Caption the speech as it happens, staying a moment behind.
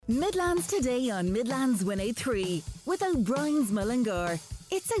Midlands Today on Midlands 103 with O'Brien's Mullingar.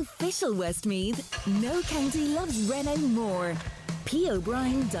 It's official, Westmeath. No county loves Renault more.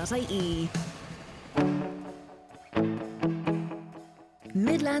 pobrien.ie.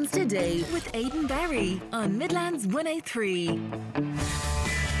 Midlands Today with Aidan Barry on Midlands 103.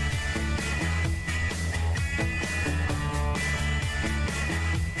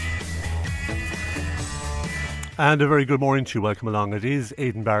 And a very good morning to you. Welcome along. It is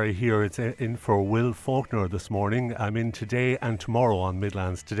Aidan Barry here. It's in for Will Faulkner this morning. I'm in today and tomorrow on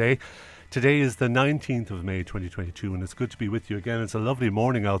Midlands Today. Today is the 19th of May 2022 and it's good to be with you again. It's a lovely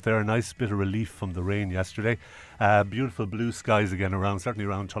morning out there, a nice bit of relief from the rain yesterday. Beautiful blue skies again around, certainly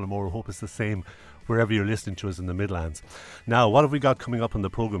around Tullamore. Hope it's the same wherever you're listening to us in the Midlands. Now, what have we got coming up on the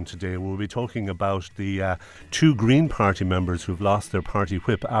programme today? We'll be talking about the two Green Party members who've lost their party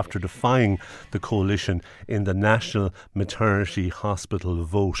whip after defying the coalition in the National Maternity Hospital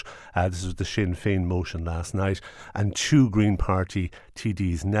vote. This was the Sinn Féin motion last night. And two Green Party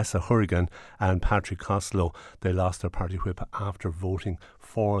TDs, Nessa Hourigan and Patrick Costello, they lost their party whip after voting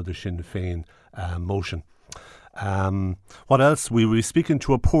for the Sinn Féin motion. What else? We will be speaking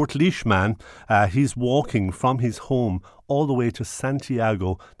to a Portlaoise man. He's walking from his home all the way to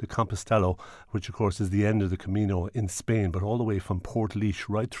Santiago de Compostela, which of course is the end of the Camino in Spain, but all the way from Portlaoise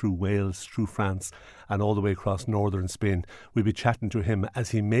right through Wales, through France and all the way across northern Spain. We'll be chatting to him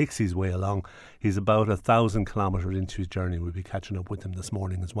as he makes his way along. He's about 1,000 kilometres into his journey. We'll be catching up with him this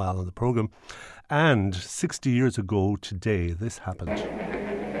morning as well on the programme. And 60 years ago today, this happened.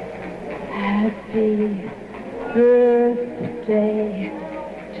 Happy birthday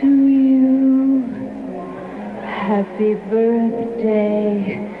to you. Happy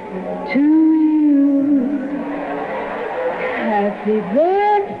birthday to you. Happy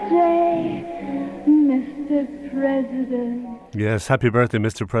birthday, Mr. President. Yes, happy birthday,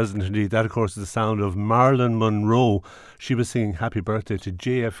 Mr. President, indeed. That, of course, is the sound of Marilyn Monroe. She was singing happy birthday to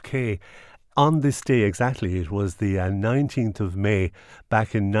JFK. On this day exactly, it was the 19th of May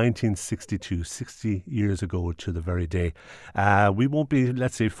back in 1962, 60 years ago to the very day. We won't be,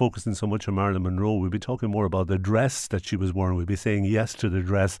 let's say, focusing so much on Marilyn Monroe. We'll be talking more about the dress that she was wearing. We'll be saying yes to the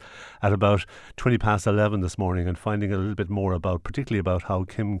dress at about 20 past 11 this morning and finding a little bit more about, particularly about how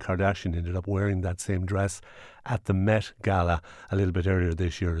Kim Kardashian ended up wearing that same dress at the Met Gala a little bit earlier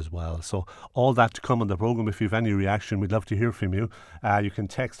this year as well. So all that to come on the programme. If you have any reaction, we'd love to hear from you. You can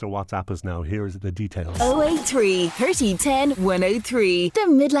text or WhatsApp us now. Here is the details. 083 3010 103. The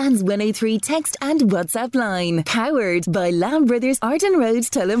Midlands 103 text and WhatsApp line. Powered by Lamb Brothers Arden Road,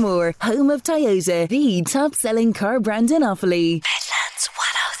 Tullamore. Home of Toyota, the top selling car brand in Offaly. Midlands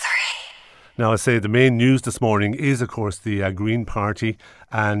 103. Now, I say the main news this morning is, of course, the Green Party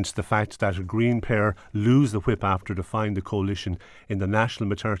and the fact that a Green pair lose the whip after defying the coalition in the National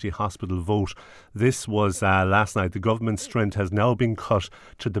Maternity Hospital vote. This was last night. The government's strength has now been cut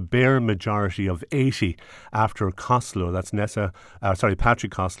to the bare majority of 80 after Costello, that's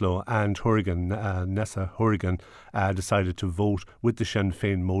Patrick Costello and Hourigan, Nessa Hourigan, decided to vote with the Sinn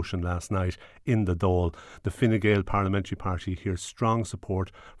Féin motion last night in the Dáil. The Fine Gael Parliamentary Party hears strong support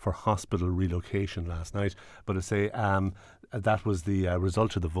for hospital relocation last night. But I say that was the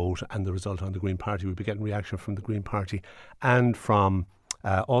result of the vote and the result on the Green Party. We'll be getting reaction from the Green Party and from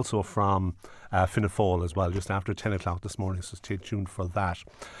also from Fianna Fáil as well, just after 10 o'clock this morning, so stay tuned for that.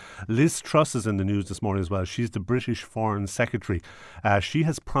 Liz Truss is in the news this morning as well. She's the British Foreign Secretary. She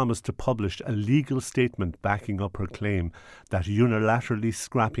has promised to publish a legal statement backing up her claim that unilaterally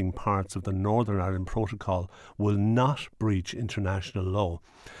scrapping parts of the Northern Ireland Protocol will not breach international law.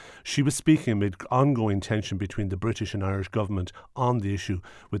 She was speaking amid ongoing tension between the British and Irish government on the issue,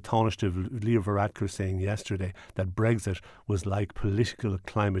 with Taoiseach Leo Varadkar saying yesterday that Brexit was like political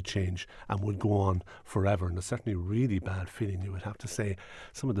climate change and would go on forever. And it's certainly a really bad feeling, you would have to say.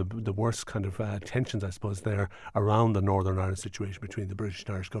 Some of the worst kind of tensions, I suppose, there around the Northern Ireland situation between the British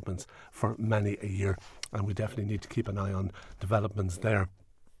and Irish governments for many a year. And we definitely need to keep an eye on developments there.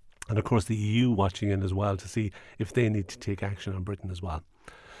 And of course the EU watching in as well to see if they need to take action on Britain as well.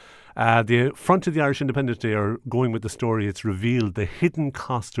 The front of the Irish Independent Day are going with the story. It's revealed the hidden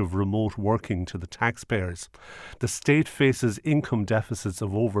cost of remote working to the taxpayers. The state faces income deficits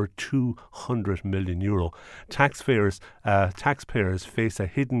of over €200 million. Taxpayers face a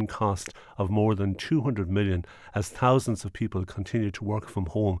hidden cost of more than 200 million as thousands of people continue to work from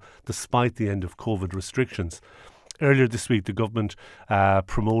home despite the end of COVID restrictions. Earlier this week, the government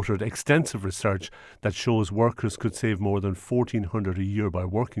promoted extensive research that shows workers could save more than $1,400 a year by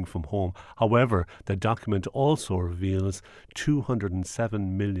working from home. However, the document also reveals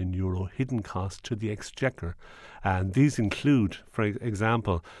 €207 million hidden costs to the exchequer. And these include, for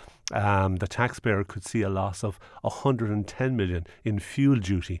example, the taxpayer could see a loss of $110 million in fuel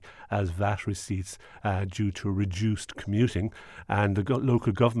duty as VAT receipts due to reduced commuting, and the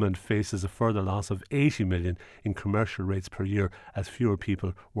local government faces a further loss of $80 million in commercial rates per year as fewer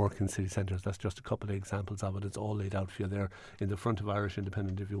people work in city centres. That's just a couple of examples of it. It's all laid out for you there in the front of Irish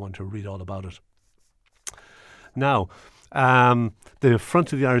Independent if you want to read all about it. Now, the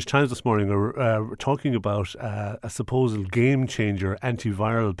front of the Irish Times this morning are talking about a supposed game-changer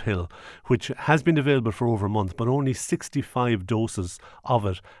antiviral pill, which has been available for over a month, but only 65 doses of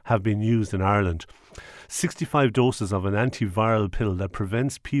it have been used in Ireland. 65 doses of an antiviral pill that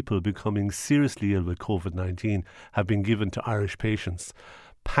prevents people becoming seriously ill with COVID-19 have been given to Irish patients.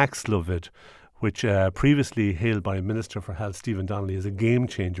 Paxlovid, which previously hailed by Minister for Health Stephen Donnelly as a game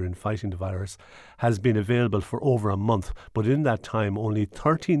changer in fighting the virus, has been available for over a month. But in that time, only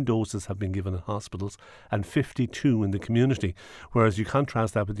 13 doses have been given in hospitals and 52 in the community. Whereas you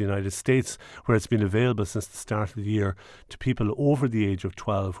contrast that with the United States, where it's been available since the start of the year to people over the age of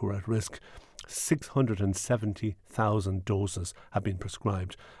 12 who are at risk. 670,000 doses have been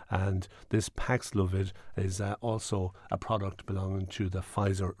prescribed, and this Paxlovid is also a product belonging to the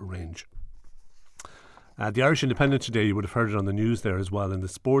Pfizer range. The Irish Independent today, you would have heard it on the news there as well. In the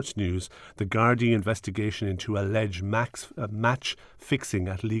sports news, the Gardaí investigation into alleged match fixing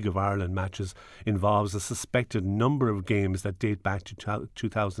at League of Ireland matches involves a suspected number of games that date back to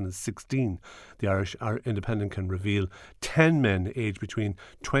 2016. The Irish Independent can reveal 10 men aged between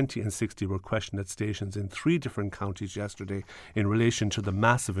 20 and 60 were questioned at stations in 3 different counties yesterday in relation to the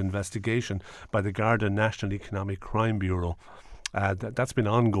massive investigation by the Garda National Economic Crime Bureau. That's been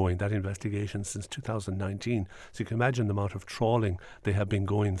ongoing, that investigation, since 2019. So you can imagine the amount of trawling they have been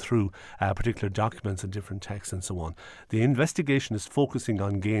going through, particular documents and different texts and so on. The investigation is focusing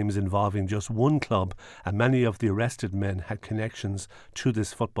on games involving just one club, and many of the arrested men had connections to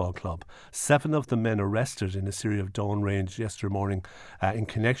this football club. 7 of the men arrested in a series of Dawn Range yesterday morning in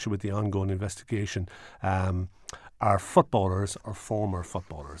connection with the ongoing investigation are footballers or former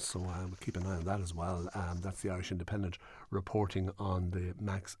footballers. So we'll keep an eye on that as well. That's the Irish Independent reporting on the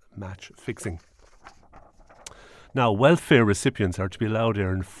match fixing. Now, welfare recipients are to be allowed to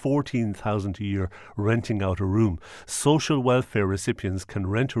earn $14,000 a year renting out a room. Social welfare recipients can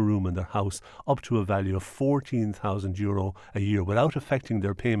rent a room in their house up to a value of €14,000 a year without affecting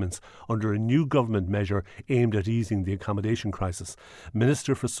their payments under a new government measure aimed at easing the accommodation crisis.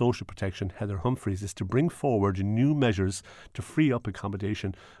 Minister for Social Protection Heather Humphreys is to bring forward new measures to free up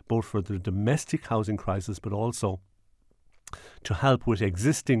accommodation both for the domestic housing crisis but also to help with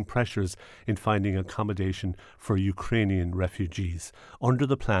existing pressures in finding accommodation for Ukrainian refugees. Under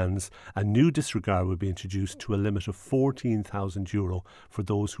the plans, a new disregard will be introduced to a limit of €14,000 for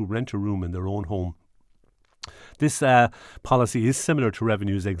those who rent a room in their own home. This policy is similar to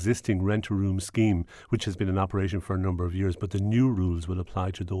Revenue's existing rent-a-room scheme, which has been in operation for a number of years, but the new rules will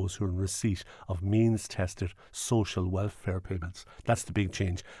apply to those who are in receipt of means-tested social welfare payments. That's the big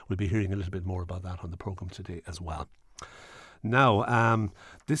change. We'll be hearing a little bit more about that on the programme today as well. Now,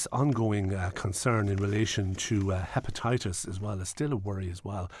 this ongoing concern in relation to hepatitis as well is still a worry as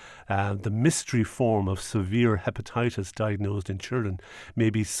well. The mystery form of severe hepatitis diagnosed in children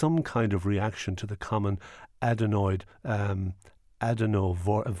may be some kind of reaction to the common adenovirus.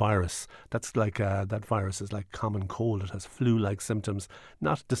 That's like that virus is like common cold. It has flu-like symptoms,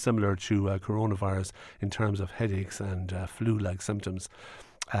 not dissimilar to coronavirus in terms of headaches and flu-like symptoms.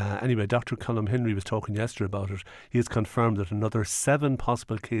 Anyway, Dr. Colm Henry was talking yesterday about it. He has confirmed that another 7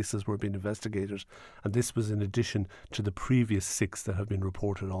 possible cases were being investigated, and this was in addition to the previous 6 that have been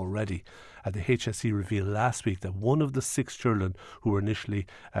reported already. The HSE revealed last week that one of the 6 children who were initially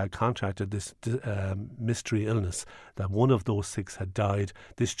contracted this mystery illness, that one of those 6 had died.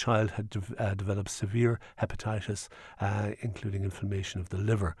 This child had developed severe hepatitis, including inflammation of the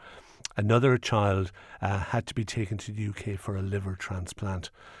liver. Another child had to be taken to the UK for a liver transplant.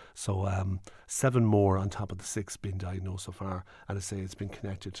 So 7 more on top of the 6 being diagnosed so far. And I say it's been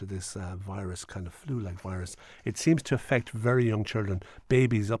connected to this virus, kind of flu-like virus. It seems to affect very young children,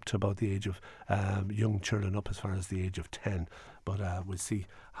 babies up to about the age of, young children up as far as the age of 10. But we'll see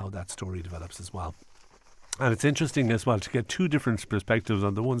how that story develops as well. And it's interesting as well to get two different perspectives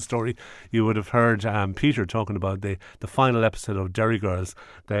on the one story. You would have heard Peter talking about the final episode of Derry Girls.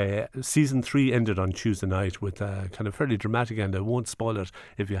 The season 3 ended on Tuesday night with a kind of fairly dramatic end. I won't spoil it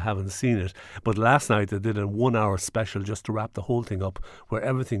if you haven't seen it. But last night they did a 1 hour special just to wrap the whole thing up, where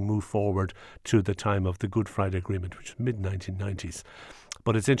everything moved forward to the time of the Good Friday Agreement, which was mid-1990s.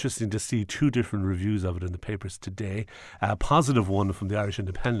 But it's interesting to see two different reviews of it in the papers today. A positive one from the Irish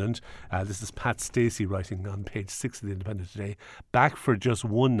Independent. This is Pat Stacey writing on page 6 of the Independent today. Back for just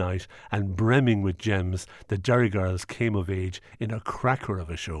one night and brimming with gems, the Derry Girls came of age in a cracker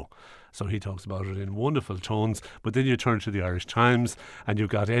of a show. So he talks about it in wonderful tones. But then you turn to the Irish Times and you've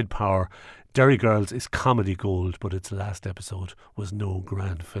got Ed Power. Derry Girls is comedy gold, but its last episode was no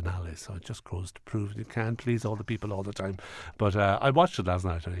grand finale. So it just goes to prove you can't please all the people all the time. But I watched it last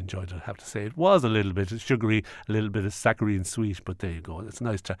night and I enjoyed it, I have to say. It was a little bit sugary, a little bit of saccharine sweet, but there you go. It's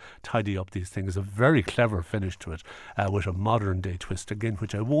nice to tidy up these things. A very clever finish to it with a modern day twist, again,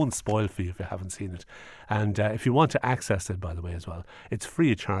 which I won't spoil for you if you haven't seen it. And if you want to access it, by the way, as well, it's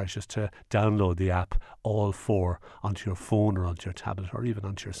free of charge just to download the app, All 4, onto your phone or onto your tablet or even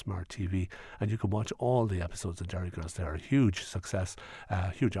onto your smart TV. And you can watch all the episodes of Derry Girls. They're a huge success,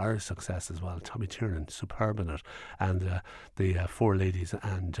 huge Irish success as well. Tommy Tiernan, superb in it. And the four ladies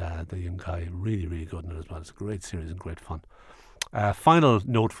and the young guy, really, really good in it as well. It's a great series and great fun. Final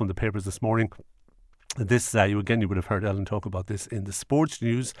note from the papers this morning. This, you would have heard Ellen talk about this in the sports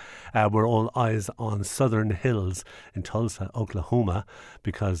news. We're all eyes on Southern Hills in Tulsa, Oklahoma,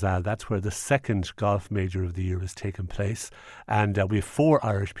 because that's where the second golf major of the year is taking place. And we have 4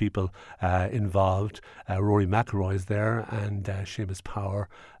 Irish people involved. Rory McIlroy is there, and Seamus Power,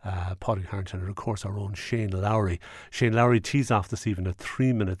 Padraig Harrington, and of course our own Shane Lowry. Shane Lowry tees off this evening at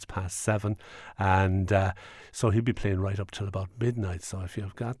 3 minutes past 7, and so he'll be playing right up till about midnight. So if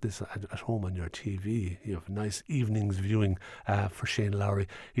you've got this at home on your TV, you have a nice evening's viewing for Shane Lowry.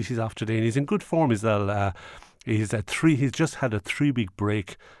 He's off today and he's in good form. He's just had a 3-week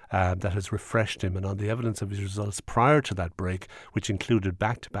break that has refreshed him, and on the evidence of his results prior to that break, which included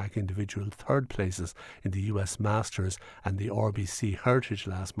back-to-back individual third places in the US Masters and the RBC Heritage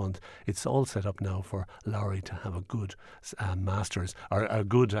last month, it's all set up now for Lowry to have a good Masters, or a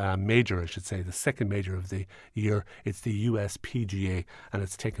good major, I should say, the second major of the year. It's the US PGA, and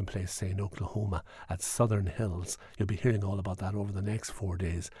it's taking place, say, in Oklahoma at Southern Hills. You'll be hearing all about that over the next 4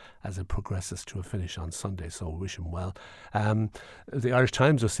 days as it progresses to a finish on Sunday, so wish him well. The Irish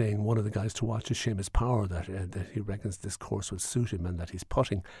Times are saying one of the guys to watch is Seamus Power, that he reckons this course would suit him and that his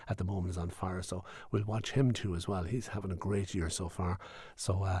putting at the moment is on fire, so we'll watch him too as well. He's having a great year so far.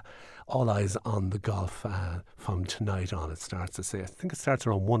 So all eyes on the golf from tonight on. It starts to say, I think it starts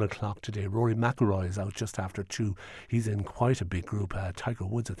around 1 o'clock today. Rory McIlroy is out just after 2. He's in quite a big group. Tiger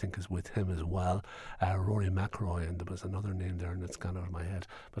Woods, I think, is with him as well. Rory McIlroy, and there was another name there and it's gone out of my head.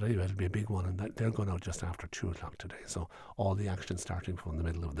 But anyway, it'll be a big one, and they're going out just after 2 o'clock today. So all the action starting from the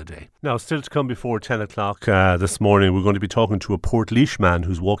middle of the day. Now, still to come before 10 o'clock this morning, we're going to be talking to a Portlaoise man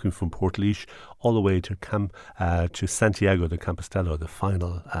who's walking from Portlaoise all the way to Santiago de Compostela, the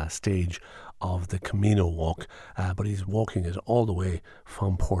final stage of the Camino walk, but he's walking it all the way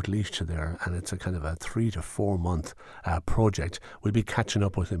from Portlaoise to there, and it's a kind of a 3 to 4 month project. We'll be catching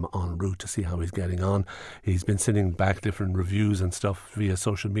up with him en route to see how he's getting on. He's been sending back different reviews and stuff via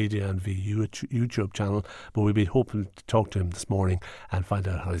social media and via YouTube channel, but we'll be hoping to talk to him this morning and find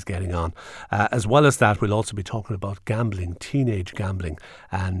out how he's getting on. As well as that, we'll also be talking about gambling, teenage gambling,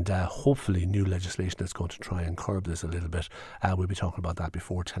 and hopefully new legislation that's going to try and curb this a little bit. We'll be talking about that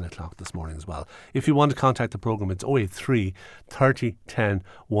before 10 o'clock this morning as well. If you want to contact the programme, it's 083 30 10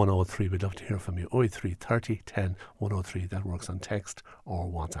 103. We'd love to hear from you. 083 30 10 103. That works on text or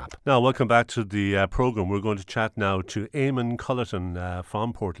WhatsApp. Now, welcome back to the programme. We're going to chat now to Eamon Culleton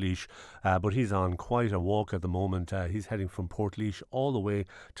from Portlaoise, but he's on quite a walk at the moment. He's heading from Portlaoise all the way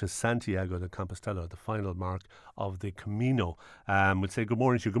to Santiago de Compostela, the final mark of the Camino. We'll say good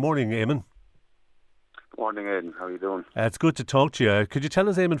morning to you. Good morning, Eamon. Morning, Aidan. How are you doing? It's good to talk to you. Could you tell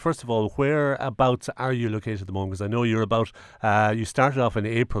us, Eamon, first of all, whereabouts are you located at the moment? Because I know you're about, you started off in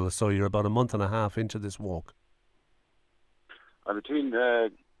April, so you're about a month and a half into this walk. I'm between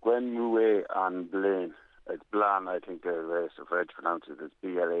Gwenmue and Blaine. It's Blan, I think the race of how to pronounce it. It's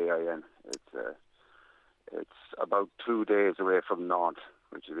Blain. It's about 2 days away from Nantes,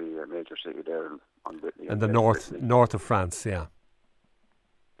 which is a major city there on Brittany. In the north of France, yeah.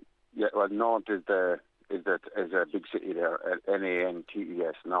 Yeah, well, Nantes is a big city there.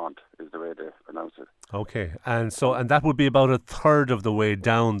 Nantes, Nantes is the way they pronounce it. Okay, and that would be about a third of the way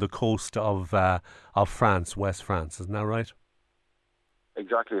down the coast of France, West France, isn't that right?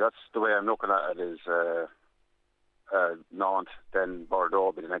 Exactly, that's the way I'm looking at it. Is Nantes, then Bordeaux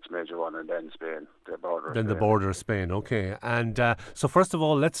will be the next major one, and then Spain, the border of Then the Spain. border of Spain, okay. And so first of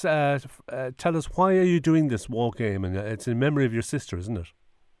all, let's tell us, why are you doing this walk, Eamon? It's in memory of your sister, isn't it?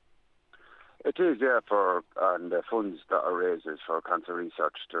 It is, yeah, and the funds that are raised is for cancer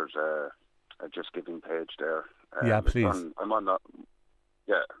research. There's a Just Giving page there. Yeah, please. I'm on that,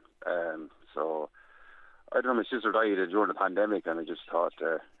 yeah. So, I don't know, my sister died during the pandemic, and I just thought,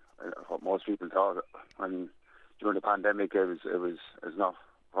 what most people thought, and during the pandemic, it was not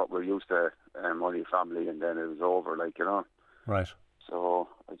what we're used to, only family, and then it was over, like, you know. Right. So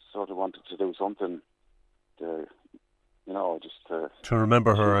I sort of wanted to do something to, you know, just to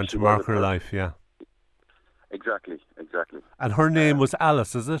remember her and to mark her life, yeah. Exactly. And her name was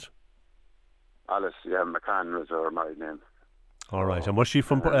Alice, is it? Alice, yeah, McCann was her married name. All right. And was she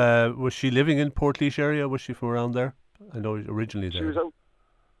from? Was she living in Portlaoise area? Was she from around there? I know originally there. She was out.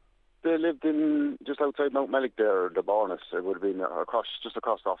 They lived in just outside Mount Mellick there, the Barnes. It would have been just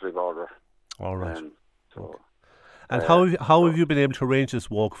across the Offaly border. All right. So, okay. And how have you been able to arrange this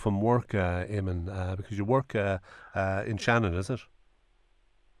walk from work, Eamon? Because you work in Shannon, is it?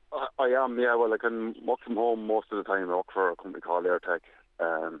 I am, yeah. Well, I can work from home most of the time. I work for a company called AirTech.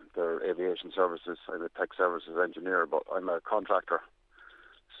 They're aviation services. I'm a tech services engineer, but I'm a contractor.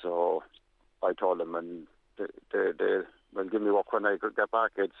 So I told them, and they will give me work when I get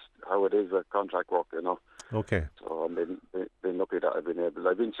back. It's how it is with contract work, you know. Okay. So I've been lucky that I've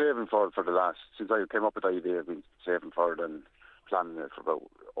been saving for it for the last, since I came up with the idea, I've been saving for it and planning it for about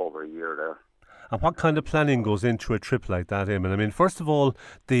over a year there. And what kind of planning goes into a trip like that, Eamon? I mean, first of all,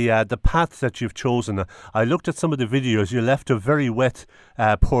 the path that you've chosen. I looked at some of the videos. You left a very wet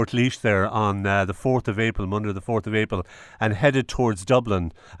Portlaoise there on the 4th of April, Monday the 4th of April, and headed towards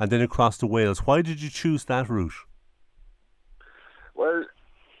Dublin and then across to Wales. Why did you choose that route? Well,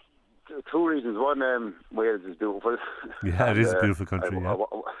 two reasons. One, Wales is beautiful. Yeah, it is a beautiful country,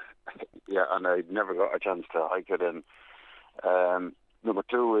 yeah, and I never got a chance to hike it in. Number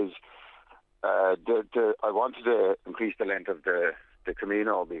two is, I wanted to increase the length of the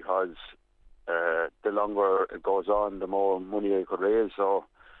Camino because the longer it goes on, the more money I could raise. So,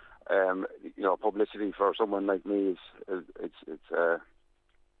 you know, publicity for someone like me it's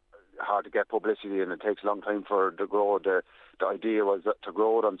hard to get publicity, and it takes a long time for it to grow. The idea was to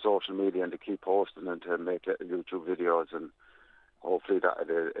grow it on social media and to keep posting and to make YouTube videos, and hopefully that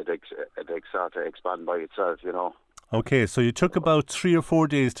it start to expand by itself, you know. Okay, so you took about 3 or 4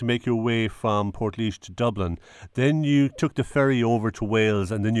 days to make your way from Portlaoise to Dublin. Then you took the ferry over to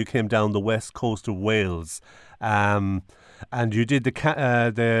Wales, and then you came down the west coast of Wales. And you did the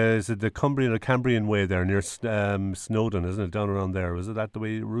Cumbrian or Cambrian way there near Snowdon, isn't it? Down around there. Was it that the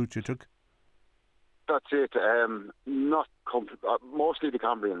route you took? That's it. Mostly the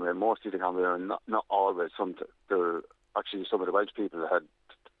Cambrian way. Not always. Some of the Welsh people had.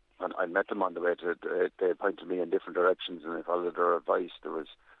 And I met them on the way they pointed me in different directions, and I followed their advice. There was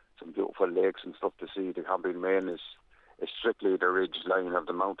some beautiful lakes and stuff to see. The Cambrian Main is strictly the ridge line of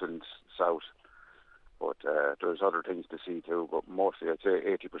the mountains south. But there's other things to see too. But mostly, I'd say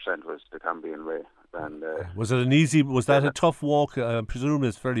 80% was the Cambrian Way. And was that a tough walk? I presume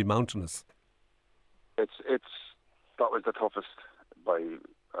it's fairly mountainous. That was the toughest by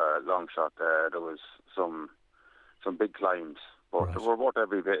a long shot. There was some big climbs. But right. They were worth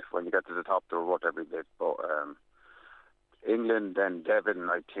every bit. When you get to the top, they were worth every bit. But England and Devon,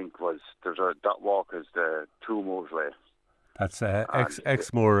 I think, that walk is the two moves way. That's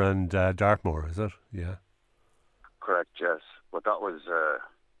Exmoor and Dartmoor, is it? Yeah. Correct, yes. But that was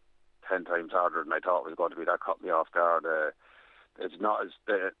 10 times harder than I thought it was going to be. That caught me off guard. It's not as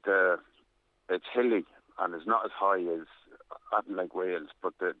it's hilly, and it's not as high as like Wales,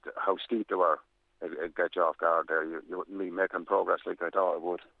 but how steep they were. It gets you off guard there. You wouldn't be making progress like I thought it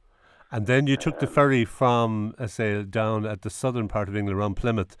would. And then you took the ferry from, say, down at the southern part of England, around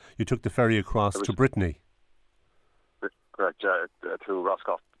Plymouth. You took the ferry across to Brittany. Correct, yeah, to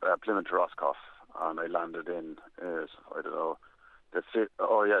Roscoff, Plymouth to Roscoff, and I landed in, I don't know, the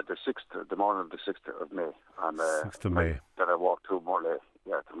 6th, the morning of the 6th of May. And 6th of May. Then I walked to Morlaix,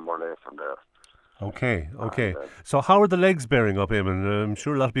 from there. Okay. So how are the legs bearing up, Eamon? I'm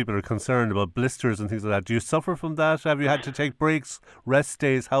sure a lot of people are concerned about blisters and things like that. Do you suffer from that? Have you had to take breaks, rest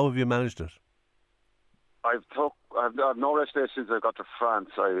days? How have you managed it? I've no rest days since I got to France.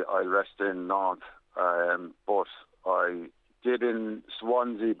 I rest in Nantes, but I did in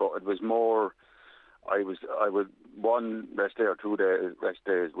Swansea, but it was more. I would 1 rest day or 2 rest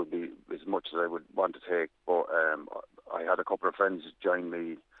days would be as much as I would want to take. But I had a couple of friends join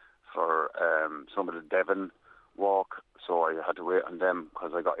me for some of the Devon walk, so I had to wait on them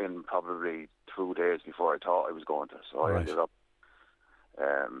because I got in probably 2 days before I thought I was going to. So I ended up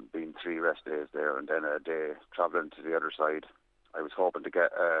being 3 rest days there, and then a day travelling to the other side. I was hoping to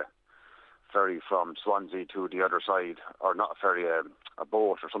get a ferry from Swansea to the other side, or not a ferry, a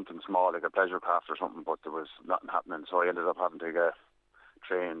boat or something small, like a pleasure craft or something, but there was nothing happening. So I ended up having to get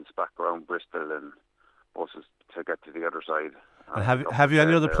trains back around Bristol and buses to get to the other side. And have you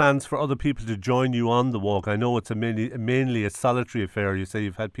any other plans for other people to join you on the walk? I know it's mainly a solitary affair. You say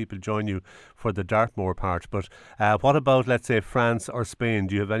you've had people join you for the Dartmoor part, but what about, let's say, France or Spain?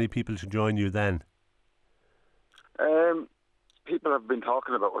 Do you have any people to join you then? People have been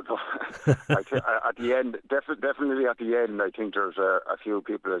talking about it. At the end, definitely at the end, I think there's a few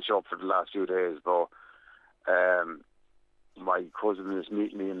people that show up for the last few days, but my cousin is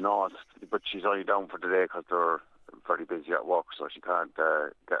meeting me in North, but she's only down for the day because they're very busy at work, so she can't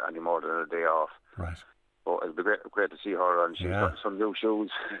get any more than a day off. Right. But it'll be great to see her, and she's got some new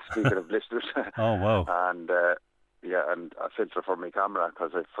shoes, speaking of blisters. Oh, wow. And, and a filter for my camera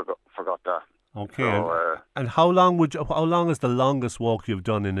because I forgot that. Okay, so, and how long is the longest walk you've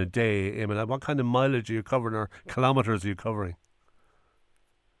done in a day, Eamon? What kind of mileage are you covering, or kilometres are you covering?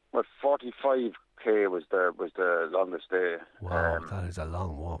 Well, 45k was the longest day. Wow, that is a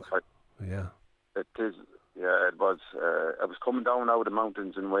long walk. Yeah, it is. Yeah, it was. I was coming down out of the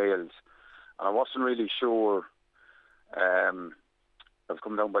mountains in Wales, and I wasn't really sure. I was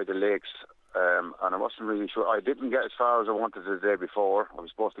coming down by the lakes. And I wasn't really sure. I didn't get as far as I wanted the day before. I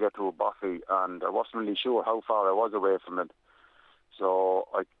was supposed to get to a Boffey, and I wasn't really sure how far I was away from it. So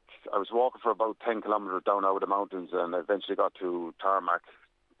I was walking for about 10 kilometres down out of the mountains, and I eventually got to Tarmac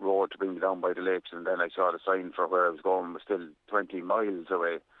Road to bring me down by the lakes, and then I saw the sign for where I was going was still 20 miles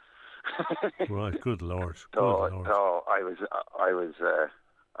away. Right, good Lord. So I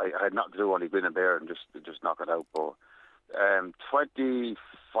had nothing to do, only grin and bear and just knock it out. But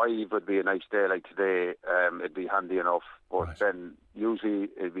 25 would be a nice day like today. It'd be handy enough, but then usually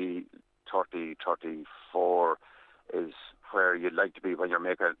it'd be 30, 34 is where you'd like to be when you're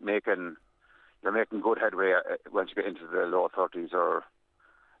making good headway once you get into the low 30s or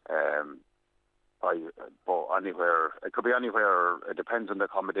but anywhere. It could be anywhere. It depends on the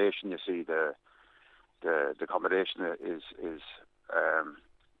accommodation. You see, the accommodation is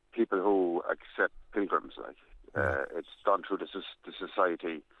people who accept pilgrims. It's done through the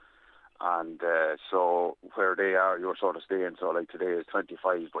society, and so where they are, you're sort of staying. So like today is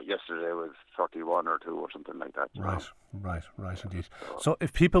 25, but yesterday was 31 or 2 or something like that. Right, indeed. So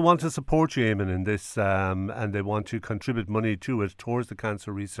if people want to support you, Eamon, in this, and they want to contribute money to it towards the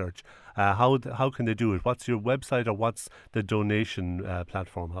cancer research, how can they do it? What's your website, or what's the donation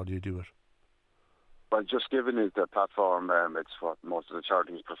platform? How do you do it? Well, Just Giving is the platform. It's what most of the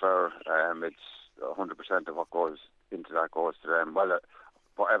charities prefer. It's 100% of what goes into that goes to them. Well,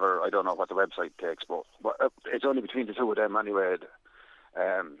 whatever, I don't know what the website takes, but it's only between the two of them anyway.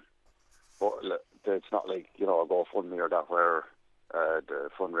 But it's not like, a GoFundMe or that where the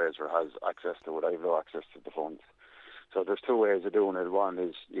fundraiser has access to it. I have no access to the funds. So there's 2 ways of doing it. One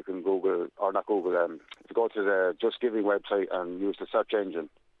is you can Google, or not Google, if you go to the Just Giving website and use the search engine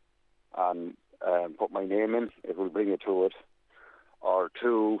and put my name in, it will bring you to it. Or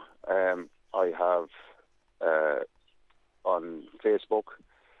 2, I have on Facebook,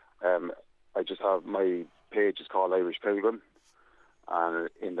 I just have my page is called Irish Pilgrim, and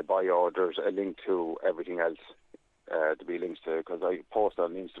in the bio there's a link to everything else to be links to, because I post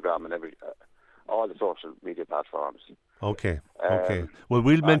on Instagram and all the social media platforms. Okay. Well,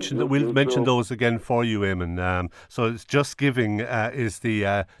 we'll mention those again for you, Eamon. So it's Just Giving is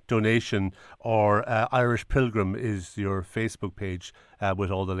the donation, or Irish Pilgrim is your Facebook page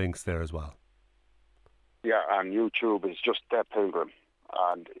with all the links there as well. Yeah, and YouTube is just Dead Pilgrim,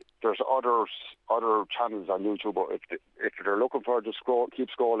 and there's other channels on YouTube. But if they're looking for, just keep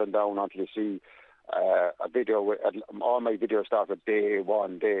scrolling down until you see a video. All my videos start at day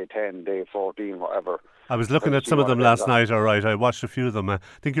 1, day 10, day 14, whatever. I was looking at some of them last night. All right, I watched a few of them. I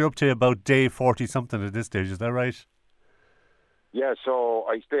think you're up to about day 40 something at this stage. Is that right? Yeah, so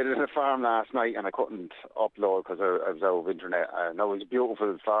I stayed in a farm last night and I couldn't upload because I was out of internet. And it was a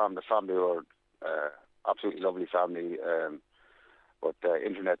beautiful farm. The family were absolutely lovely family, but the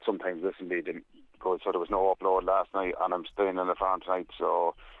internet sometimes didn't go, so there was no upload last night, and I'm staying in the farm tonight.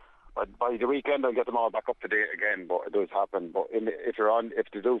 So by the weekend I'll get them all back up to date again. But it does happen. But if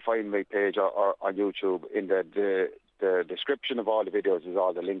they do find my page or on YouTube, in the description of all the videos is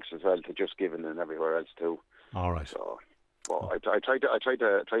all the links as well to Just Giving and everywhere else too. All right. So, well, I try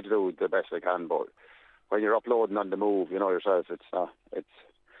to do the best I can, but when you're uploading on the move, you know yourself,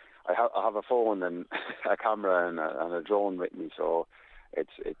 I have a phone and a camera and a drone with me, so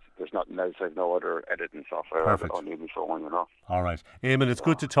there's nothing else. I've no other editing software. Perfect. Only my phone, All right. Eamon, it's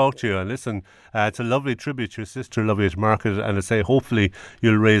good to talk to you. And listen, it's a lovely tribute to your sister, lovely to market. And I say, hopefully,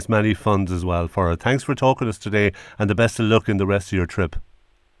 you'll raise many funds as well for her. Thanks for talking to us today, and the best of luck in the rest of your trip.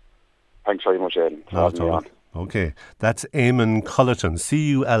 Thanks very much, Aidan, for having me on. Okay, that's Eamon Culliton,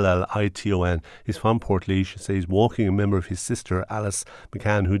 Culliton. He's from Portlaoise. He says he's walking a member of his sister, Alice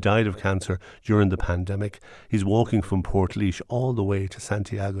McCann, who died of cancer during the pandemic. He's walking from Portlaoise all the way to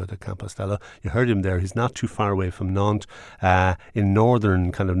Santiago de Compostela. You heard him there. He's not too far away from Nantes, in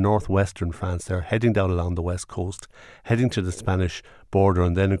northern, kind of northwestern France. They're heading down along the west coast, heading to the Spanish border,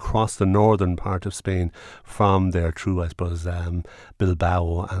 and then across the northern part of Spain from there through, I suppose,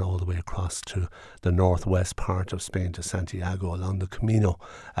 Bilbao, and all the way across to the northwest part of Spain to Santiago along the Camino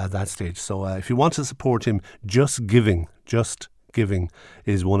at that stage. So if you want to support him, Just Giving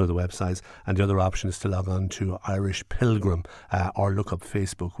is one of the websites, and the other option is to log on to Irish Pilgrim or look up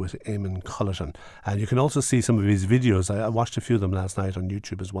Facebook with Eamon Culliton. And you can also see some of his videos. I watched a few of them last night on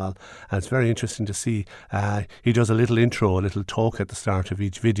YouTube as well, and it's very interesting to see. He does a little intro, a little talk at the start of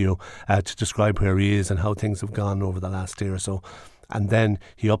each video to describe where he is and how things have gone over the last day or so. And then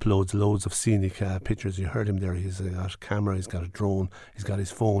he uploads loads of scenic pictures. You heard him there. He's got a camera, he's got a drone, he's got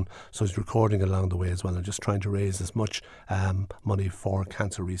his phone. So he's recording along the way as well, and just trying to raise as much money for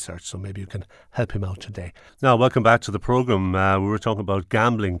cancer research. So maybe you can help him out today. Now, welcome back to the programme. We were talking about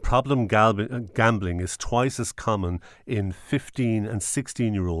gambling. Problem gambling is twice as common in 15 and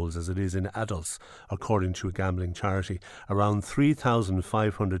 16-year-olds as it is in adults, according to a gambling charity. Around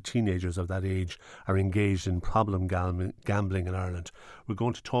 3,500 teenagers of that age are engaged in problem gambling in Ireland. We're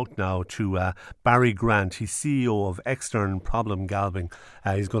going to talk now to Barry Grant. He's CEO of Extern Problem Gambling.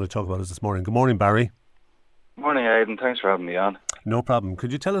 He's going to talk about us this morning. Good morning, Barry. Morning, Aidan. Thanks for having me on. No problem.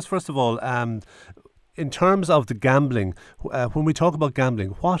 Could you tell us, first of all, in terms of the gambling, when we talk about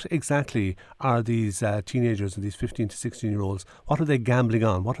gambling, what exactly are these teenagers and these 15 to 16-year-olds, what are they gambling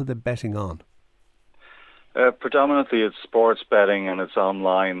on? What are they betting on? Predominantly it's sports betting, and it's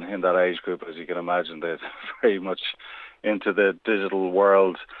online in that age group. As you can imagine, they're very much into the digital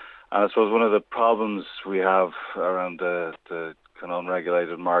world. And I suppose one of the problems we have around the kind of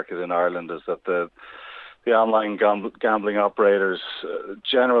unregulated market in Ireland is that the online gambling operators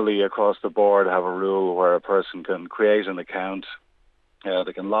generally across the board have a rule where a person can create an account,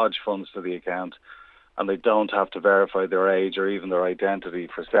 they can lodge funds to the account, and they don't have to verify their age or even their identity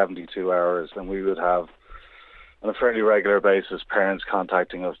for 72 hours. And we would have, on a fairly regular basis, parents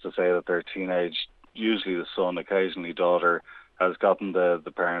contacting us to say that their teenage, usually the son, occasionally daughter, has gotten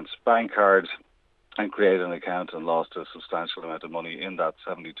the parents' bank card and created an account and lost a substantial amount of money in that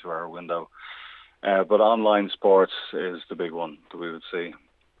 72-hour window. But online sports is the big one that we would see.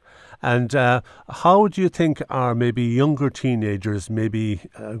 And how do you think are maybe younger teenagers, maybe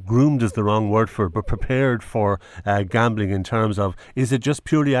groomed is the wrong word for it, but prepared for gambling in terms of, is it just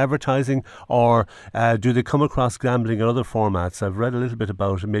purely advertising, or do they come across gambling in other formats? I've read a little bit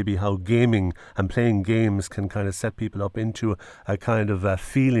about maybe how gaming and playing games can kind of set people up into a kind of a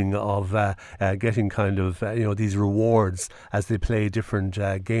feeling of getting kind of, these rewards as they play different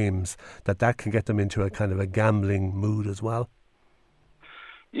games, that can get them into a kind of a gambling mood as well.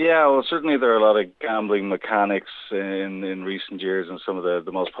 Yeah, well, certainly there are a lot of gambling mechanics in recent years in some of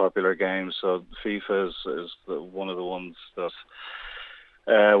the most popular games. So FIFA is one of the ones that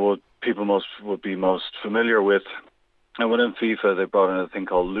people would be most familiar with. And within FIFA, they brought in a thing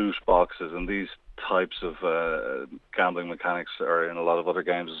called loot boxes, and these types of gambling mechanics are in a lot of other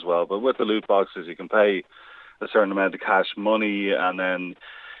games as well. But with the loot boxes, you can pay a certain amount of cash money, and then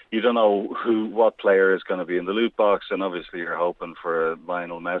you don't know what player is going to be in the loot box, and obviously you're hoping for a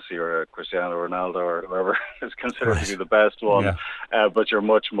Lionel Messi or a Cristiano Ronaldo or whoever is considered to be the best one. Yeah. But you're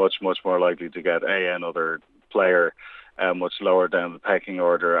much, much, much more likely to get another player much lower down the pecking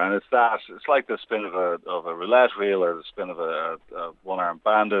order. And it's like the spin of a roulette wheel or the spin of a one-armed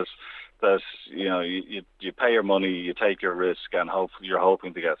bandit. That you pay your money, you take your risk, and you're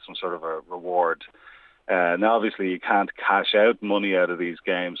hoping to get some sort of a reward. Now, obviously, you can't cash out money out of these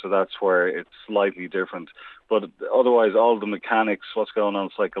games, so that's where it's slightly different. But otherwise, all the mechanics, what's going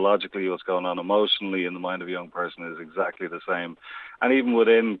on psychologically, what's going on emotionally in the mind of a young person is exactly the same. And even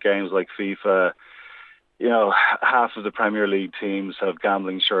within games like FIFA, half of the Premier League teams have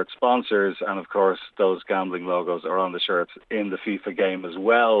gambling shirt sponsors, and of course, those gambling logos are on the shirts in the FIFA game as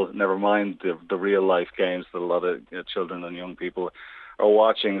well, never mind the real-life games that a lot of children and young people are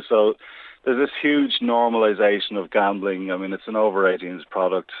watching. So there's this huge normalization of gambling. I mean, it's an over-18s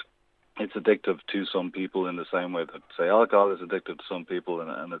product. It's addictive to some people in the same way that, say, alcohol is addictive to some people,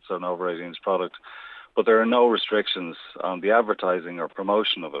 and it's an over-18s product. but there are no restrictions on the advertising or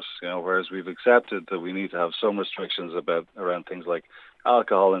promotion of it. Whereas we've accepted that we need to have some restrictions around things like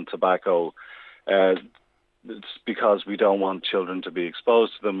alcohol and tobacco. It's because we don't want children to be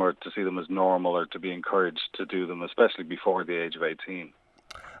exposed to them or to see them as normal or to be encouraged to do them, especially before the age of 18.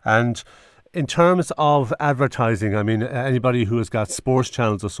 And in terms of advertising, I mean, anybody who has got sports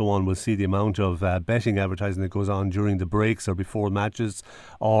channels or so on will see the amount of betting advertising that goes on during the breaks or before matches,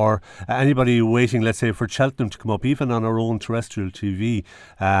 or anybody waiting, let's say, for Cheltenham to come up, even on our own terrestrial TV,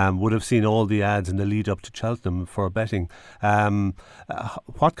 would have seen all the ads in the lead up to Cheltenham for betting.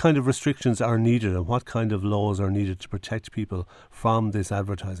 What kind of restrictions are needed and what kind of laws are needed to protect people from this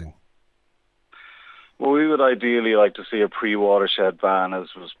advertising? Well, we would ideally like to see a pre-watershed ban, as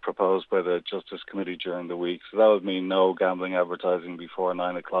was proposed by the Justice Committee during the week. So that would mean no gambling advertising before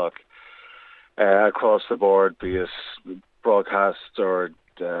 9 o'clock across the board, be it broadcast or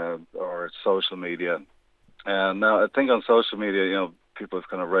social media. Now, I think on social media, people have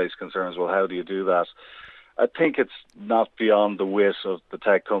kind of raised concerns. Well, how do you do that? I think it's not beyond the wit of the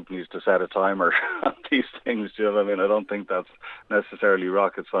tech companies to set a timer on these things. Do you know what I mean? I don't think that's necessarily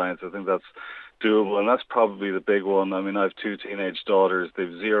rocket science. I think that's doable, and that's probably the big one. I mean, I have 2 teenage daughters.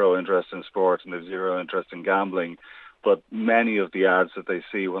 They've zero interest in sport and they've zero interest in gambling, but many of the ads that they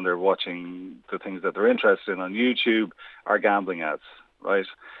see when they're watching the things that they're interested in on YouTube are gambling ads, right?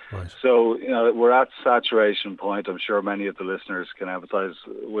 So, we're at saturation point. I'm sure many of the listeners can empathize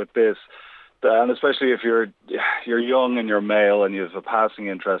with this. And especially if you're young and you're male and you have a passing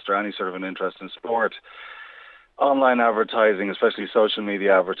interest or any sort of an interest in sport, online advertising, especially social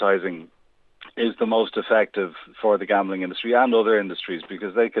media advertising, is the most effective for the gambling industry and other industries,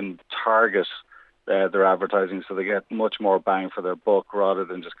 because they can target their advertising so they get much more bang for their buck rather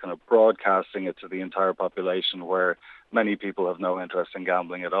than just kind of broadcasting it to the entire population where many people have no interest in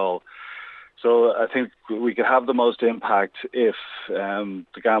gambling at all. So I think we could have the most impact if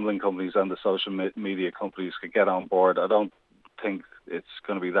the gambling companies and the social media companies could get on board. I don't think it's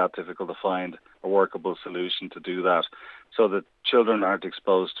going to be that difficult to find a workable solution to do that so that children aren't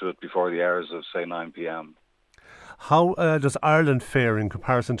exposed to it before the hours of, say, 9 p.m. How does Ireland fare in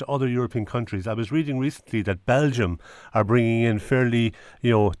comparison to other European countries? I was reading recently that Belgium are bringing in fairly,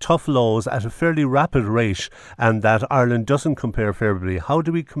 tough laws at a fairly rapid rate, and that Ireland doesn't compare favourably. How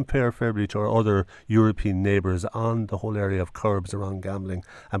do we compare favourably to our other European neighbours on the whole area of curbs around gambling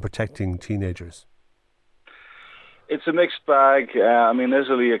and protecting teenagers? It's a mixed bag.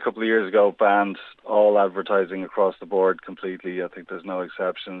 Italy a couple of years ago banned all advertising across the board completely. I think there's no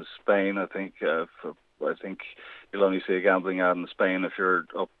exceptions. Spain, I think you'll only see a gambling ad in Spain if you're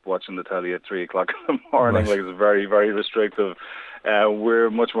up watching the telly at 3 o'clock in the morning. Right. Like, it's very, very restrictive. We're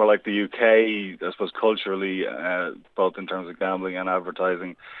much more like the UK, I suppose, culturally, both in terms of gambling and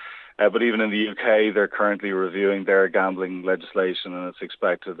advertising. But even in the UK, they're currently reviewing their gambling legislation, and it's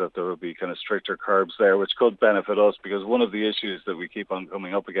expected that there will be kind of stricter curbs there, which could benefit us, because one of the issues that we keep on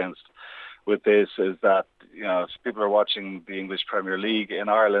coming up against with this is that, if people are watching the English Premier League in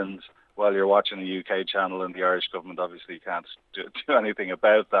Ireland while you're watching a UK channel, and the Irish government obviously can't do anything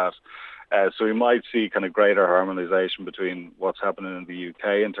about that. So we might see kind of greater harmonisation between what's happening in the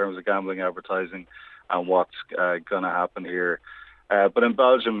UK in terms of gambling advertising and what's going to happen here. But in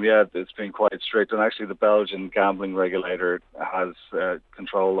Belgium, it's been quite strict. And actually the Belgian gambling regulator has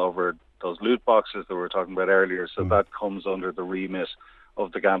control over those loot boxes that we were talking about earlier. So that comes under the remit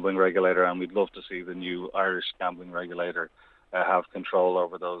of the gambling regulator. And we'd love to see the new Irish gambling regulator have control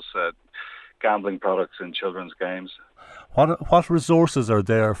over those gambling products in children's games. What resources are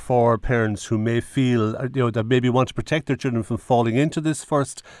there for parents who may feel, that maybe want to protect their children from falling into this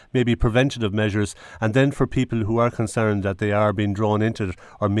first, maybe preventative measures, and then for people who are concerned that they are being drawn into it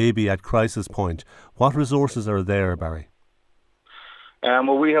or maybe at crisis point? What resources are there, Barry?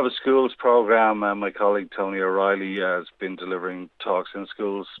 Well, we have a schools programme. My colleague Tony O'Reilly has been delivering talks in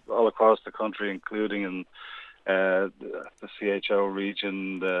schools all across the country, including in the CHO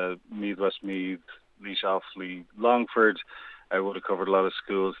region, the Meath, Westmeath, Laois, Offaly, Longford. I would have covered a lot of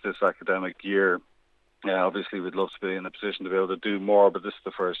schools this academic year. Obviously, we'd love to be in a position to be able to do more, but this is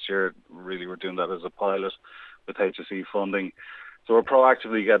the first year. Really, we're doing that as a pilot with HSE funding. So we're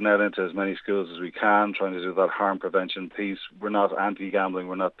proactively getting out into as many schools as we can, trying to do that harm prevention piece. We're not anti-gambling.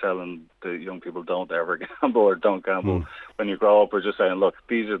 We're not telling the young people don't ever gamble or don't gamble when you grow up. We're just saying, look,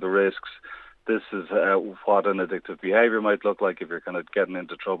 these are the risks. This is what an addictive behaviour might look like if you're kind of getting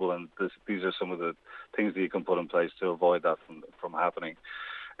into trouble, and these are some of the things that you can put in place to avoid that from happening.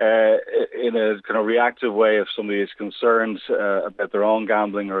 In a kind of reactive way, if somebody is concerned about their own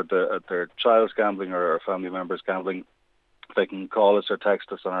gambling or their child's gambling or a family member's gambling, they can call us or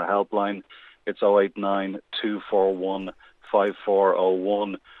text us on our helpline, it's 089 241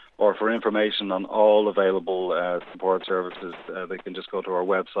 5401. Or for information on all available support services, they can just go to our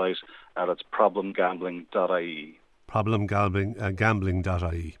website and it's problemgambling.ie.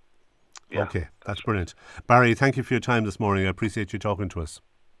 Problemgambling.ie. Yeah, okay, that's brilliant. Barry, thank you for your time this morning. I appreciate you talking to us.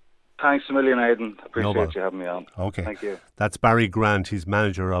 Thanks a million, Aidan. Appreciate you having me on. Okay. Thank you. That's Barry Grant. He's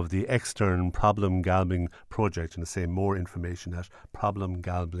manager of the Extern Problem Gambling Project. And to say more information at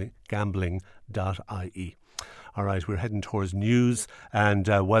problemgambling.ie. All right, we're heading towards news and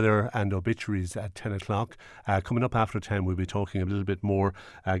weather and obituaries at 10 o'clock. Coming up after 10, we'll be talking a little bit more,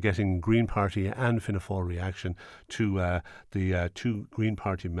 getting Green Party and Fianna Fáil reaction to the two Green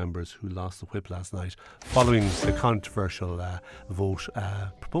Party members who lost the whip last night following the controversial vote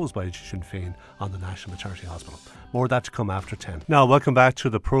proposed by Sinn Féin on the National Maternity Hospital. More of that to come after 10. Now, welcome back to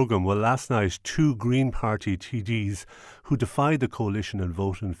the programme. Well, last night, two Green Party TDs who defied the coalition and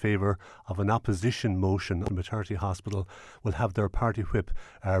voted in favour of an opposition motion on the maternity hospital will have their party whip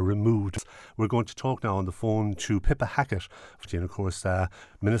removed. We're going to talk now on the phone to Pippa Hackett, and of course,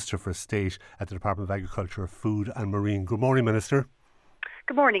 Minister for State at the Department of Agriculture, Food and Marine. Good morning, Minister.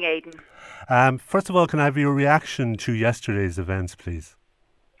 Good morning, Aidan. First of all, can I have your reaction to yesterday's events, please?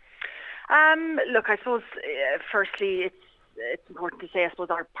 Look, I suppose, firstly, it's important to say, I suppose,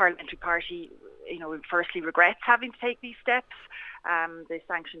 our parliamentary party, firstly regrets having to take these steps. The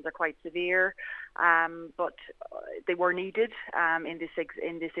sanctions are quite severe, but they were needed in this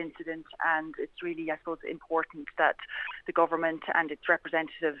incident, and it's really, I suppose, important that the government and its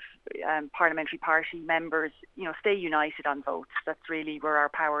representative parliamentary party members, stay united on votes. That's really where our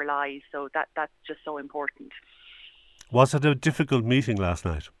power lies. So that's just so important. Was it a difficult meeting last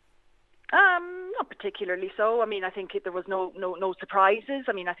night? Not particularly so. I mean, I think there was no surprises.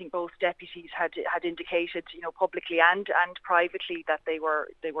 I mean, I think both deputies had indicated, publicly and privately that they were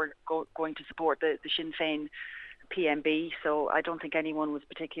going to support the Sinn Féin PMB. So I don't think anyone was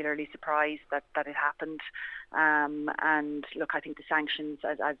particularly surprised that it happened. And look, I think the sanctions,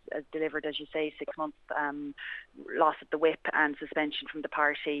 as delivered, as you say, 6 months loss of the whip and suspension from the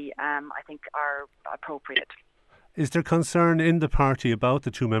party, I think are appropriate. Is there concern in the party about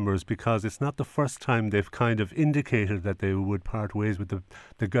the two members, because it's not the first time they've kind of indicated that they would part ways with the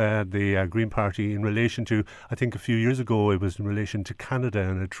Green Party in relation to, I think a few years ago it was in relation to Canada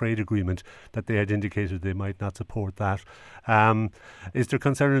and a trade agreement that they had indicated they might not support that. Is there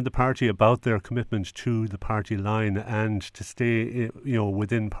concern in the party about their commitment to the party line and to stay,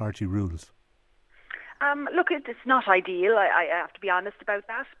 within party rules? Look, it's not ideal. I have to be honest about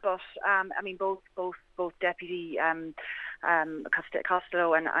that. But I mean, both Deputy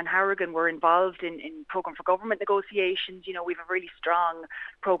Costello and Harrigan were involved in programme for government negotiations. We have a really strong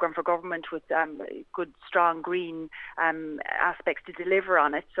programme for government with good, strong green aspects to deliver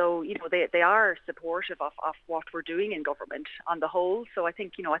on it. So they are supportive of what we're doing in government on the whole. So I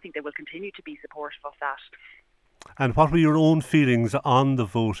think they will continue to be supportive of that. And what were your own feelings on the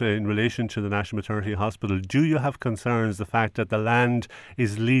vote in relation to the National Maternity Hospital? Do you have concerns the fact that the land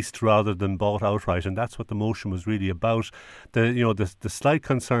is leased rather than bought outright, and that's what the motion was really about? The slight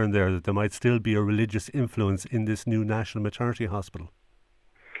concern there that there might still be a religious influence in this new National Maternity Hospital.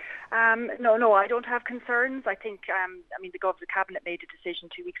 No, I don't have concerns. I think, the Cabinet made a decision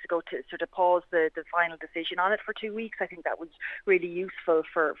 2 weeks ago to sort of pause the final decision on it for 2 weeks. I think that was really useful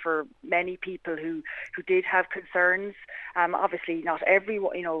for many people who did have concerns. Obviously, not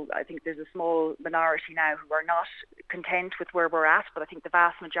everyone, I think there's a small minority now who are not content with where we're at, but I think the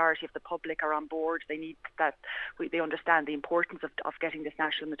vast majority of the public are on board. They need that. They understand the importance of getting this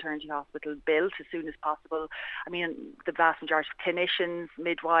National Maternity Hospital built as soon as possible. I mean, the vast majority of clinicians,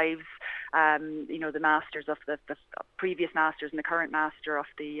 midwives, the masters of the previous masters and the current master of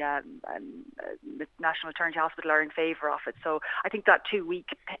the National Maternity Hospital are in favour of it. So I think that 2 week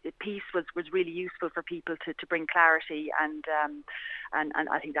piece was really useful for people to bring clarity, and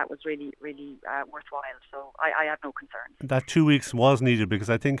I think that was really worthwhile. So I have no concerns. That 2 weeks was needed because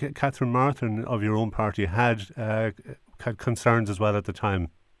I think Catherine Martin of your own party had concerns as well at the time.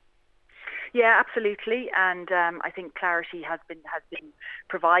 Yeah, absolutely, and I think clarity has been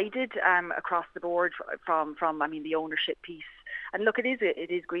provided across the board from the ownership piece. And look, it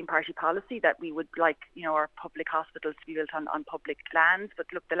is Green Party policy that we would like our public hospitals to be built on public lands. But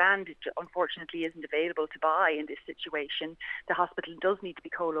look, the land unfortunately isn't available to buy in this situation. The hospital does need to be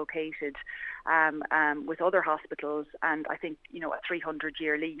co-located with other hospitals, and I think a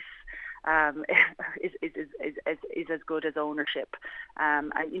 300-year lease is as good as ownership,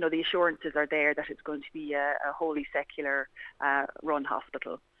 and the assurances are there that it's going to be a wholly secular run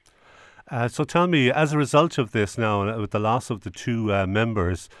hospital. So tell me, as a result of this now, with the loss of the two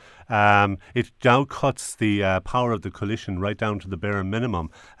members, It now cuts the power of the coalition right down to the bare minimum.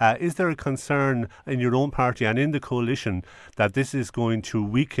 Is there a concern in your own party and in the coalition that this is going to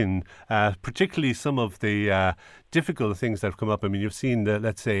weaken particularly some of the difficult things that have come up? I mean, you've seen,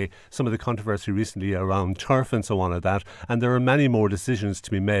 let's say, some of the controversy recently around turf and so on and that, and there are many more decisions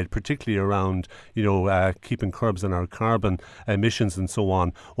to be made, particularly around, keeping curbs on our carbon emissions and so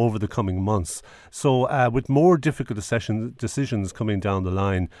on over the coming months. So with more difficult decisions coming down the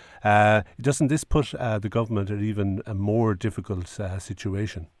line, doesn't this put the government at even a more difficult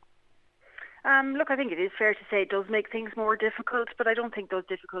situation? Look, I think it is fair to say it does make things more difficult, but I don't think those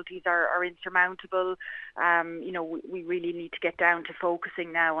difficulties are insurmountable. We really need to get down to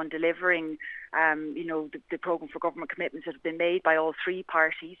focusing now on delivering, the programme for government commitments that have been made by all three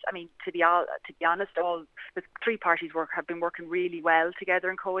parties. I mean, to be honest, all the three parties have been working really well together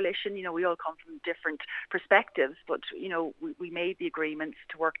in coalition. We all come from different perspectives, but, we made the agreements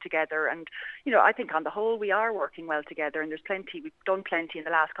to work together. And, I think on the whole, we are working well together, and we've done plenty in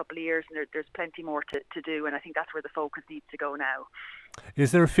the last couple of years, and there's plenty more to do, and I think that's where the focus needs to go now.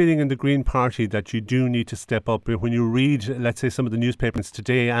 Is there a feeling in the Green Party that you do need to step up when you read, let's say, some of the newspapers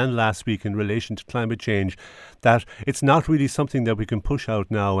today and last week in relation to climate change, that it's not really something that we can push out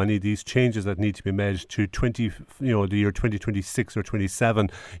now, any of these changes that need to be made to the year 2026 or 27,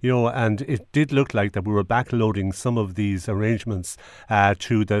 and it did look like that we were backloading some of these arrangements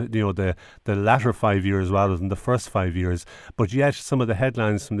to the latter 5 years rather than the first 5 years. But yet some of the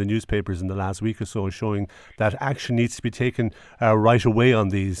headlines from the newspapers in the last week or so are showing that action needs to be taken right away on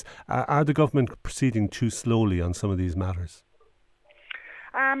these. Are the government proceeding too slowly on some of these matters?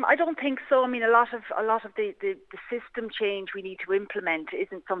 I don't think so. I mean, a lot of the system change we need to implement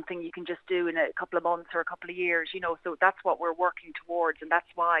isn't something you can just do in a couple of months or a couple of years, so that's what we're working towards, and that's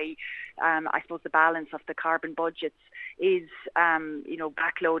why I suppose the balance of the carbon budgets is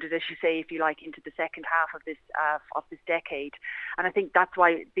backloaded, as you say, if you like, into the second half of this decade. And I think that's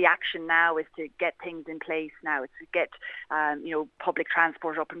why the action now is to get things in place now. It's to get public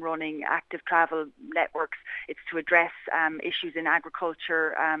transport up and running, active travel networks. It's to address issues in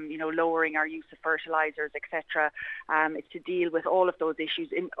agriculture, lowering our use of fertilizers, etc. It's to deal with all of those issues,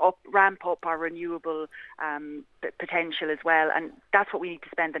 ramp up our renewable potential as well, and that's what we need to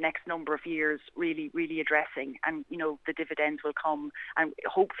spend the next number of years really, really addressing. And the dividends will come, and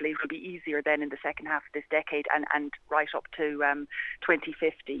hopefully it will be easier then in the second half of this decade and right up to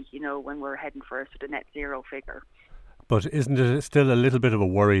 2050. When we're heading for a sort of net zero figure. But isn't it still a little bit of a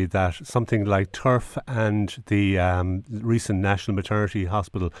worry that something like turf and the recent National Maternity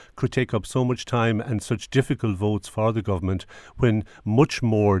Hospital could take up so much time and such difficult votes for the government when much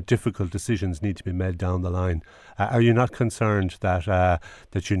more difficult decisions need to be made down the line? Are you not concerned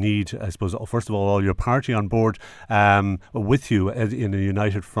that you need, I suppose, first of all your party on board with you in a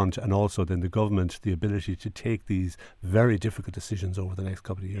united front, and also then the government the ability to take these very difficult decisions over the next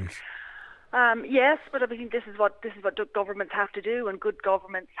couple of years? Yes, but I think this is what governments have to do, and good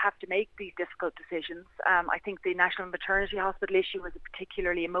governments have to make these difficult decisions. I think the National Maternity Hospital issue is a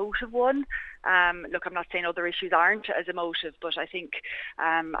particularly emotive one. Look, I'm not saying other issues aren't as emotive, but I think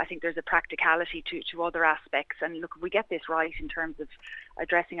there's a practicality to other aspects. And look, if we get this right in terms of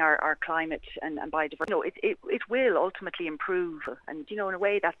addressing our climate and biodiversity, it will ultimately improve. And in a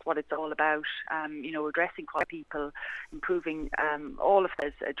way, that's what it's all about. Addressing people, improving all of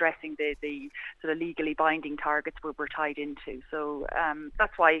this, addressing the sort of legally binding targets we're tied into. So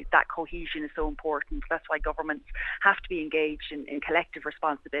that's why that cohesion is so important. That's why governments have to be engaged in collective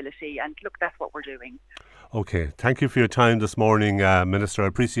responsibility. And look, that's what we're doing. Okay. Thank you for your time this morning, Minister. I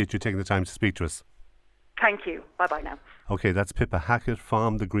appreciate you taking the time to speak to us. Thank you. Bye-bye now. Okay, that's Pippa Hackett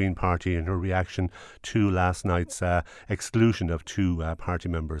from the Green Party in her reaction to last night's exclusion of two party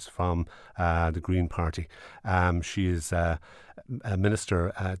members from the Green Party. She is a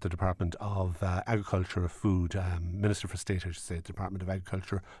Minister at the Department of Agriculture, Food, Minister for State, I should say, Department of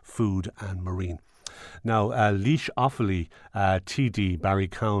Agriculture, Food and Marine. Now, Laois Offaly TD Barry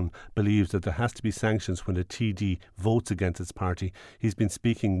Cowan believes that there has to be sanctions when a TD votes against its party. He's been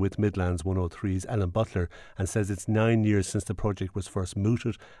speaking with Midlands 103's Ellen Butler and says it's 9 years since the project was first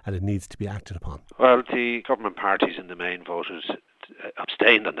mooted and it needs to be acted upon. Well, the government parties in the main voted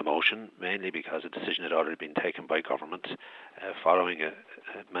abstained on the motion, mainly because a decision had already been taken by government following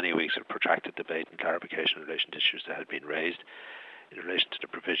many weeks of protracted debate and clarification in relation to issues that had been raised in relation to the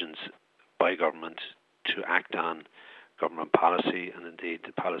provisions by government to act on government policy and indeed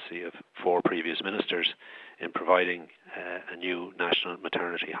the policy of four previous ministers in providing a new national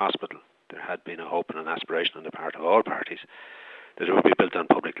maternity hospital. There had been a hope and an aspiration on the part of all parties that it would be built on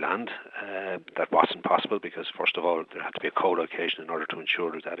public land. That wasn't possible because, first of all, there had to be a co-location in order to ensure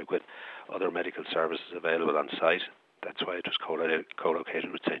there's adequate other medical services available on site. That's why it was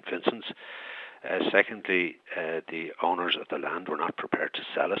co-located with St. Vincent's. Secondly, the owners of the land were not prepared to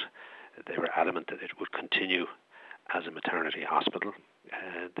sell it. They were adamant that it would continue as a maternity hospital.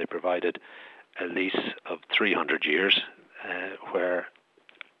 They provided a lease of 300 years where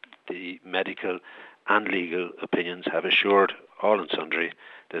the medical and legal opinions have assured all and sundry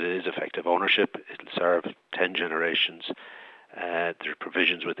that it is effective ownership. It'll serve 10 generations. There are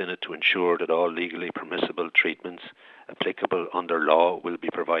provisions within it to ensure that all legally permissible treatments applicable under law will be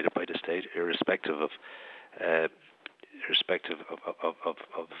provided by the state, irrespective of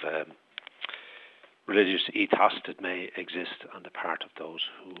religious ethos that may exist on the part of those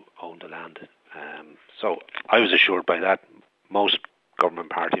who own the land. So I was assured by that. Most government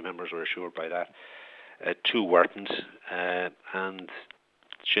party members were assured by that. Two weren't, and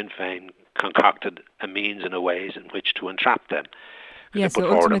Sinn Féin concocted a means and a ways in which to entrap them. Yeah, so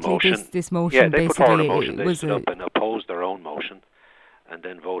ultimately this motion they basically put forward a motion. They was stood up and opposed their own motion and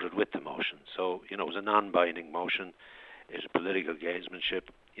then voted with the motion. So, it was a non-binding motion. It's political gamesmanship.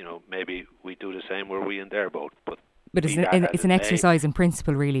 Maybe we do the same where we in their boat. But it's an exercise in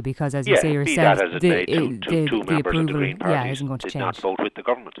principle, really, because as you say yourself, the approval isn't going to change. Did not vote with the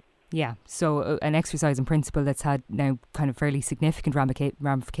government. Yeah, so an exercise in principle that's had now kind of fairly significant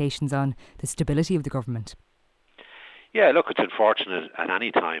ramifications on the stability of the government. Yeah, look, it's unfortunate at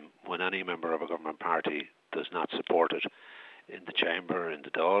any time when any member of a government party does not support it in the chamber, in the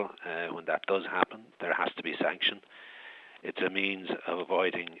Dáil. When that does happen, there has to be sanction. It's a means of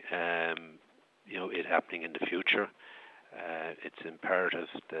avoiding it happening in the future. It's imperative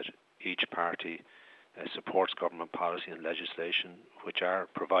that each party supports government policy and legislation which are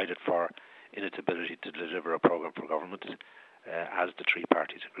provided for in its ability to deliver a programme for government, as the three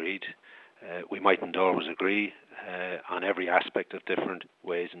parties agreed. We mightn't always agree on every aspect of different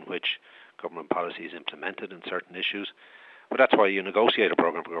ways in which government policy is implemented in certain issues, but that's why you negotiate a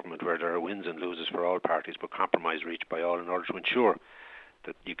programme for government where there are wins and loses for all parties, but compromise reached by all in order to ensure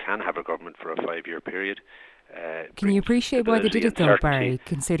that you can have a government for a 5-year period. Can you appreciate why they did it though, Barry,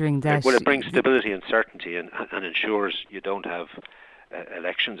 considering that... Well, it brings stability and certainty and ensures you don't have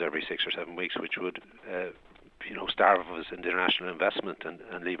elections every 6 or 7 weeks, which would starve us international investment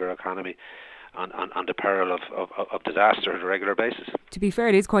and leave our economy on the peril of disaster on a regular basis. To be fair,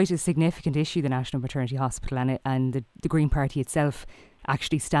 it is quite a significant issue, the National Maternity Hospital, and the Green Party itself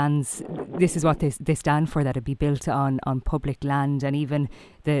actually stands, this is what they stand for, that it be built on public land. And even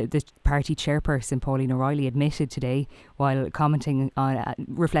the party chairperson, Pauline O'Reilly, admitted today, while commenting on,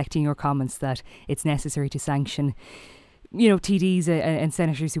 reflecting your comments, that it's necessary to sanction TDs and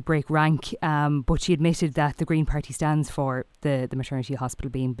senators who break rank, but she admitted that the Green Party stands for the maternity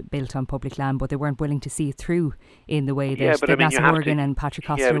hospital being built on public land, but they weren't willing to see it through in the way that Neasa Morgan and Patrick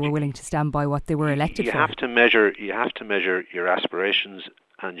Costello were willing to stand by what they were elected for. You have to measure your aspirations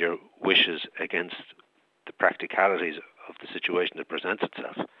and your wishes against the practicalities of the situation that presents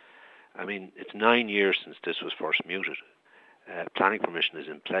itself. I mean, it's 9 years since this was first mooted. Planning permission is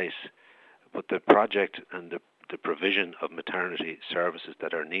in place, but the project and the provision of maternity services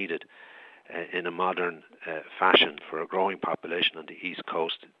that are needed in a modern fashion for a growing population on the East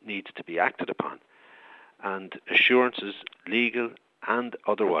Coast needs to be acted upon. And assurances, legal and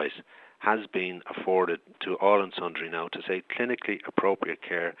otherwise, has been afforded to all and sundry now to say clinically appropriate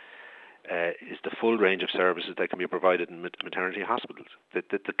care is the full range of services that can be provided in maternity hospitals.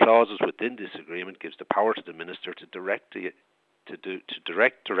 The clauses within this agreement gives the power to the Minister to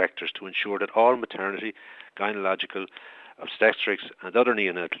direct directors to ensure that all maternity, gynecological, obstetrics and other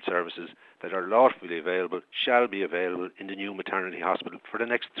neonatal services that are lawfully available shall be available in the new maternity hospital for the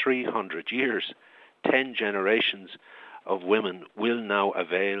next 300 years. 10 generations of women will now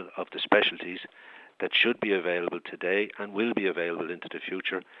avail of the specialties that should be available today and will be available into the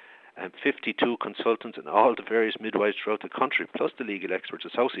future. And 52 consultants and all the various midwives throughout the country, plus the legal experts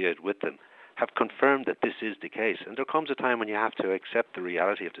associated with them, have confirmed that this is the case. And there comes a time when you have to accept the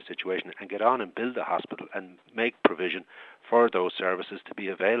reality of the situation and get on and build a hospital and make provision for those services to be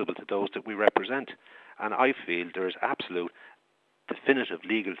available to those that we represent. And I feel there is absolute definitive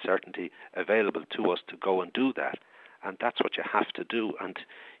legal certainty available to us to go and do that. And that's what you have to do. And,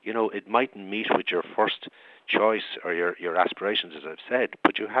 it mightn't meet with your first choice or your aspirations, as I've said,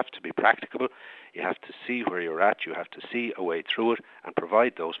 but you have to be practicable. You have to see where you're at. You have to see a way through it and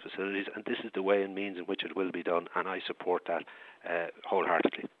provide those facilities. And this is the way and means in which it will be done. And I support that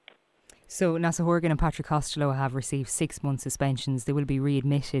wholeheartedly. So Neasa Horgan and Patrick Costello have received 6 month suspensions. They will be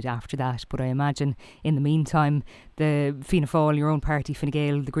readmitted after that. But I imagine in the meantime, the Fianna Fáil, your own party, Fine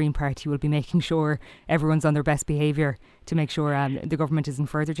Gael, the Green Party, will be making sure everyone's on their best behaviour to make sure the government isn't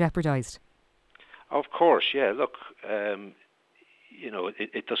further jeopardised. Of course, yeah. Look, it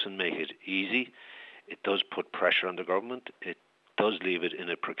doesn't make it easy. It does put pressure on the government. It does leave it in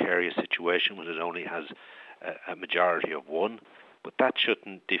a precarious situation when it only has a majority of one. But that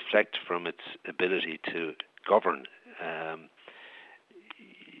shouldn't deflect from its ability to govern.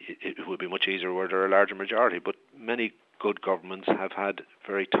 It would be much easier were there a larger majority, but many good governments have had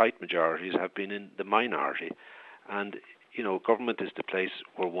very tight majorities, have been in the minority. And, government is the place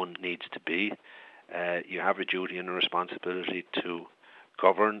where one needs to be. You have a duty and a responsibility to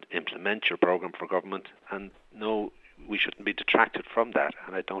govern, implement your programme for government, and no, we shouldn't be detracted from that,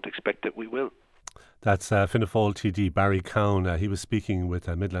 and I don't expect that we will. That's Fianna Fáil TD Barry Cowan. He was speaking with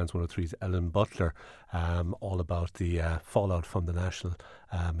Midlands 103's Ellen Butler all about the fallout from the National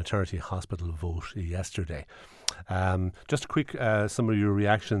Maternity Hospital vote yesterday. Just a quick some of your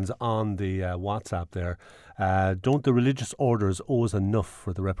reactions on the WhatsApp there. Don't the religious orders owe us enough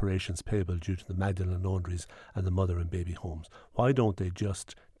for the reparations payable due to the Magdalene laundries and the mother and baby homes? Why don't they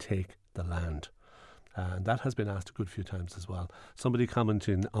just take the land? And that has been asked a good few times as well. Somebody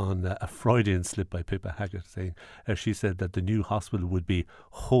commenting on a Freudian slip by Pippa Haggett, saying she said that the new hospital would be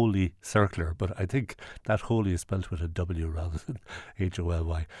wholly circular, but I think that wholly is spelt with a W rather than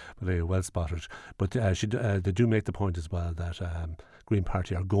H-O-L-Y. But they well spotted. But they do make the point as well that Green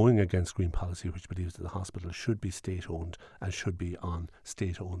Party are going against Green policy, which believes that the hospital should be state-owned and should be on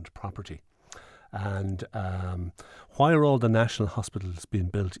state-owned property. And why are all the national hospitals being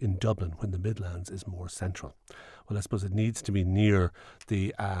built in Dublin when the Midlands is more central? Well, I suppose it needs to be near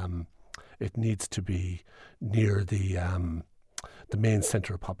the main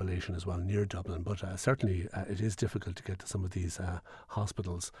centre of population as well, near Dublin. But certainly it is difficult to get to some of these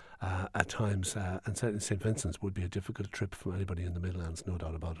hospitals at times, and St Vincent's would be a difficult trip for anybody in the Midlands, no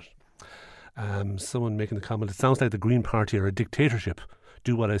doubt about it. Someone making the comment, it sounds like the Green Party are a dictatorship.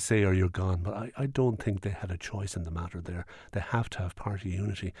 Do what I say or you're gone. But I don't think they had a choice in the matter there. They have to have party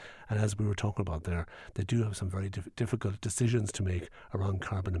unity. And as we were talking about there, they do have some very difficult decisions to make around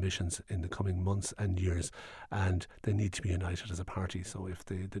carbon emissions in the coming months and years. And they need to be united as a party. So if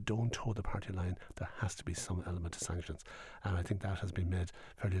they don't toe the party line, there has to be some element of sanctions. And I think that has been made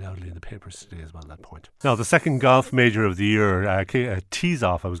fairly loudly in the papers today as well, that point. Now, the second golf major of the year kicks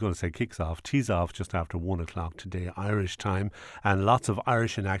off just after 1 o'clock today, Irish time. And lots of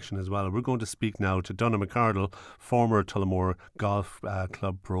Irish in action as well. We're going to speak now to Donna McArdle, former Tullamore Golf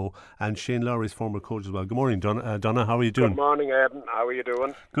Club pro, and Shane Lowry's former coach as well. Good morning, Donna. Donna, how are you doing? Good morning, Ed. How are you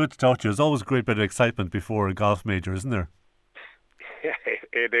doing? Good to talk to you. There's always a great bit of excitement before a golf major, isn't there? Yeah,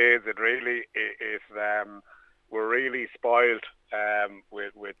 it is. It really is. We're really spoiled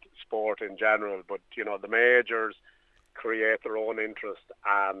with sport in general, but the majors create their own interest,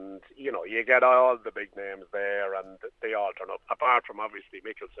 and you get all the big names there, and they all turn up, apart from obviously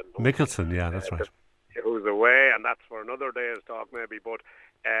Mickelson, yeah, that's right, who's away, and that's for another day's talk maybe, but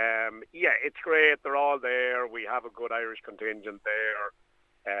it's great, they're all there. We have a good Irish contingent there,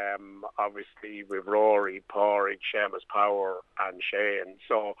 obviously with Rory, Pádraig, Seamus Power and Shane,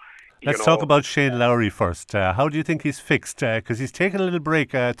 so let's talk about Shane Lowry first. How do you think he's fixed? Because he's taken a little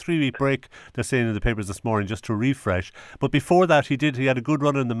break, a 3-week break, they're saying in the papers this morning, just to refresh. But before that, he had a good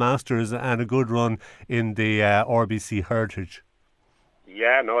run in the Masters and a good run in the RBC Heritage.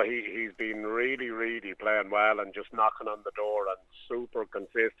 Yeah, no, he's been really, really playing well and just knocking on the door and super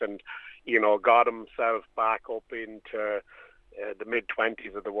consistent. Got himself back up into the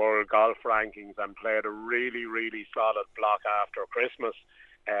mid-20s of the world golf rankings and played a really, really solid block after Christmas.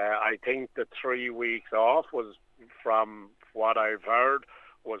 I think the 3 weeks off was, from what I've heard,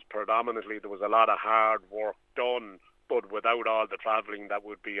 was predominantly there was a lot of hard work done, but without all the travelling that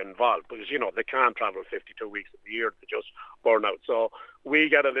would be involved. Because, they can't travel 52 weeks of the year, they just burn out. So we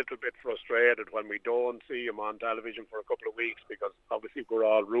get a little bit frustrated when we don't see him on television for a couple of weeks, because obviously we're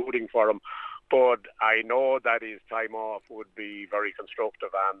all rooting for him. But I know that his time off would be very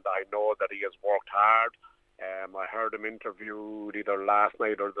constructive, and I know that he has worked hard. I heard him interviewed either last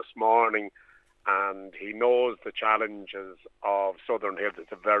night or this morning, and he knows the challenges of Southern Hills.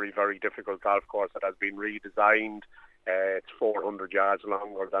 It's a very, very difficult golf course that has been redesigned. It's 400 yards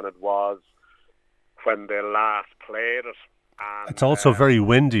longer than it was when they last played it. And it's also very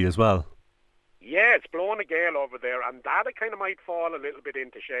windy as well. Yeah, it's blowing a gale over there, and that kind of might fall a little bit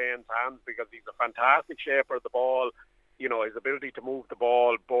into Shane's hands, because he's a fantastic shaper of the ball. His ability to move the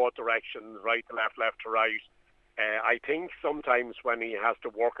ball both directions, right to left, left to right, I think sometimes when he has to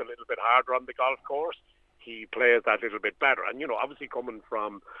work a little bit harder on the golf course, he plays that little bit better. And, obviously coming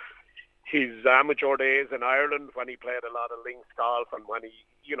from his amateur days in Ireland when he played a lot of links golf and when he,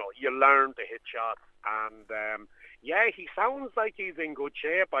 you learn to hit shots. And, he sounds like he's in good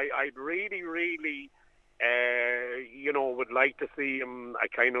shape. I'd really, really, would like to see him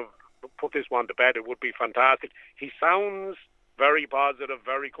kind of put this one to bed. It would be fantastic. He sounds very positive,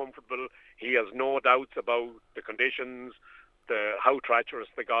 very comfortable. He has no doubts about the conditions, how treacherous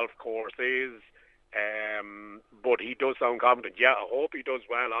the golf course is. But he does sound confident. Yeah, I hope he does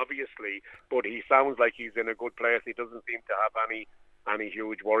well, obviously. But he sounds like he's in a good place. He doesn't seem to have any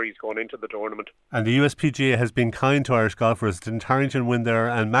huge worries going into the tournament. And the USPGA has been kind to Irish golfers. Didn't Harrington win there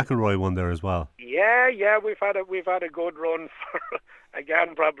and McIlroy won there as well? Yeah, we've had a good run for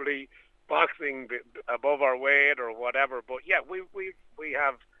again probably boxing above our weight or whatever. But yeah, we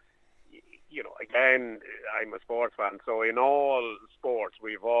have. Again, I'm a sports fan, so in all sports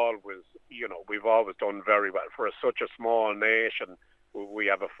we've always done very well. For such a small nation, we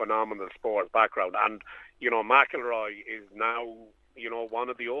have a phenomenal sports background, and McIlroy is now one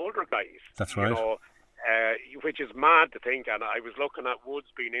of the older guys. That's right. Which is mad to think. And I was looking at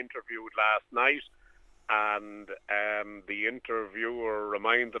Woods being interviewed last night, and the interviewer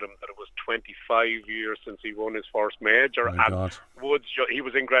reminded him that it was 25 years since he won his first major. Oh, and God. Woods, he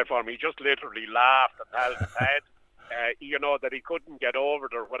was in great form. He just literally laughed and held his head, that he couldn't get over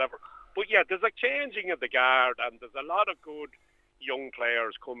it or whatever. But yeah, there's a changing of the guard, and there's a lot of good young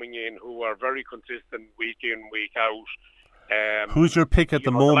players coming in who are very consistent week in, week out. Who's your pick at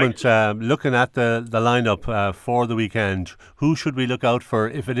the moment? Looking at the lineup for the weekend, who should we look out for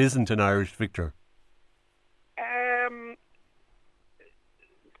if it isn't an Irish victor?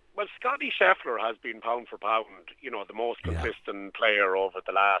 Well, Scotty Scheffler has been pound for pound, the most consistent player over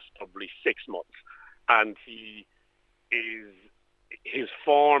the last probably 6 months, and his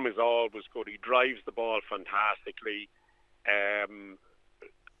form is always good. He drives the ball fantastically.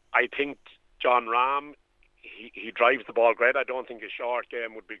 I think Jon Rahm, he drives the ball great. I don't think his short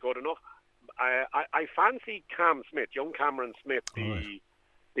game would be good enough. I fancy Cam Smith, young Cameron Smith,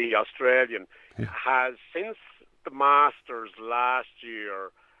 the Australian, has since the Masters last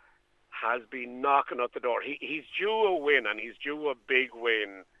year has been knocking at the door. He's due a win, and he's due a big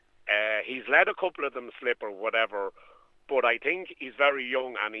win. He's let a couple of them slip or whatever, but I think he's very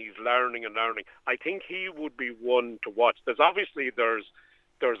young and he's learning and learning. I think he would be one to watch. There's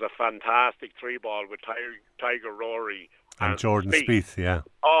a fantastic 3-ball with Tiger, Rory and Jordan Spieth. Yeah.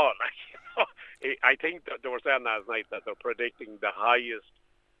 Oh, I think that they were saying last night that they're predicting the highest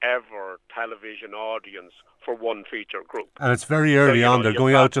ever television audience for one feature group. And it's very early on. They're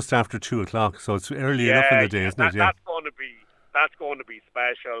going out just after 2 o'clock, so it's early enough in the day, isn't it? Yeah. That's going to be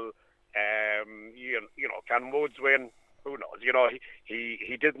special. Can Woods win? Who knows?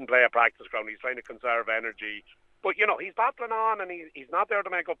 He didn't play a practice ground. He's trying to conserve energy. But, he's battling on, and he's not there to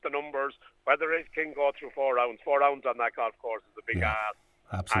make up the numbers. Whether it can go through 4 rounds. 4 rounds on that golf course is a big ask.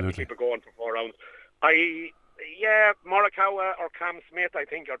 Absolutely. And to keep it going for 4 rounds. Morikawa or Cam Smith, I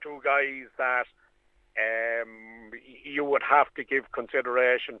think, are 2 guys that you would have to give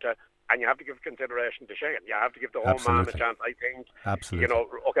consideration to, and you have to give consideration to Shane. You have to give the home man a chance, I think. Absolutely.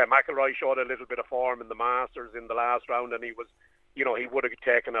 McIlroy showed a little bit of form in the Masters in the last round, and he was, he would have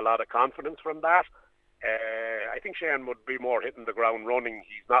taken a lot of confidence from that. I think Shane would be more hitting the ground running.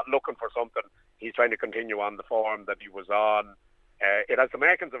 He's not looking for something. He's trying to continue on the form that he was on. It has the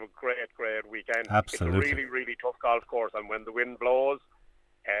makings of a great weekend. Absolutely. It's a really, really tough golf course, and when the wind blows,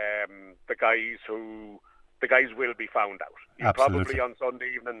 the guys will be found out. You'll probably on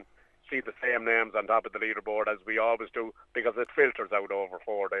Sunday evening see the same names on top of the leaderboard as we always do, because it filters out over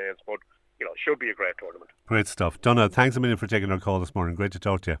 4 days. But should be a great tournament. Great stuff. Donagh, thanks a million for taking our call this morning. Great to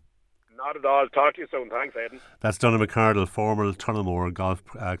talk to you. Not at all. Talk to you soon. Thanks, Aidan. That's Donagh McArdle, former Tullamore Golf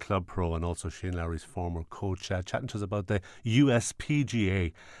Club pro, and also Shane Lowry's former coach, chatting to us about the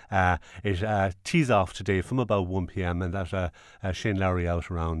USPGA. It tees off today from about 1 p.m, and that Shane Lowry out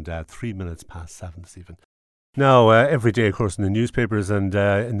around 3 minutes past 7 this evening. Now, every day, of course, in the newspapers and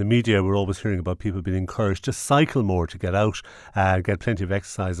in the media, we're always hearing about people being encouraged to cycle more, to get out, get plenty of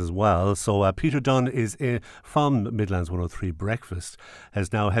exercise as well. So Peter Dunn is from Midlands 103 Breakfast,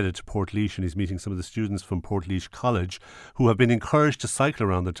 has now headed to Portlaoise, and he's meeting some of the students from Portlaoise College who have been encouraged to cycle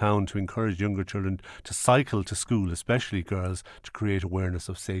around the town, to encourage younger children to cycle to school, especially girls, to create awareness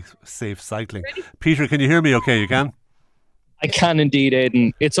of safe cycling. Ready? Peter, can you hear me okay? You can? I can indeed,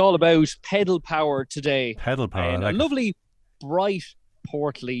 Aidan. It's all about pedal power today. Pedal power. A lovely, bright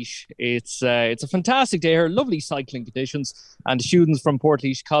Portlaoise. It's a fantastic day here. Lovely cycling conditions. And the students from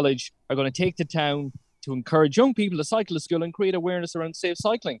Portlaoise College are going to take the town to encourage young people to cycle to school and create awareness around safe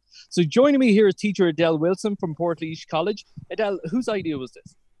cycling. So joining me here is teacher Adele Wilson from Portlaoise College. Adele, whose idea was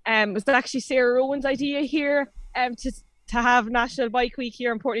this? It was actually Sarah Rowan's idea here to have National Bike Week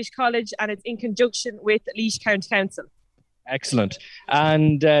here in Portlaoise College, and it's in conjunction with Laois County Council. Excellent.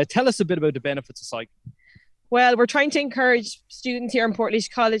 And tell us a bit about the benefits of cycling. Well, we're trying to encourage students here in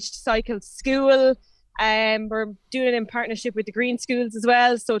Portlaoise College to cycle to school. We're doing it in partnership with the Green Schools as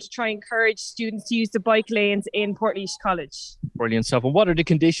well, so to try and encourage students to use the bike lanes in Portlaoise College. Brilliant stuff. And what are the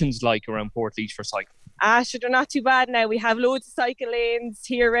conditions like around Portlaoise for cycling? Sure, they're not too bad now. We have loads of cycle lanes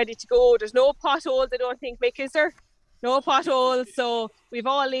here ready to go. There's no potholes, I don't think, Mick, is there? No potholes, so we've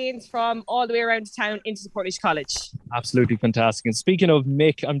all lanes from all the way around town into the Portlaoise College. Absolutely fantastic. And speaking of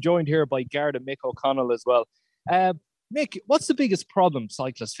Mick, I'm joined here by Garda Mick O'Connell as well. Mick, what's the biggest problem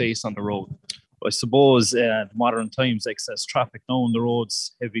cyclists face on the road? I suppose modern times, excess traffic now on the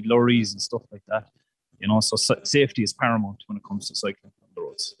roads, heavy lorries and stuff like that. You know, so safety is paramount when it comes to cycling on the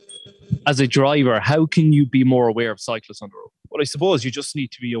roads. As a driver, how can you be more aware of cyclists on the road? Well, I suppose you just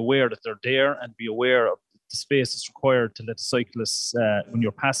need to be aware that they're there and be aware of the space that's required to let the cyclists, when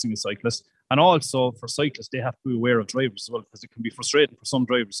you're passing a cyclist. And also for cyclists, they have to be aware of drivers as well, because it can be frustrating for some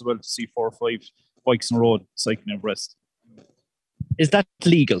drivers as well to see 4 or 5 bikes on the road cycling abreast. Is that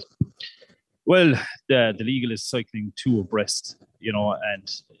legal? Well, the legal is cycling 2 abreast, you know,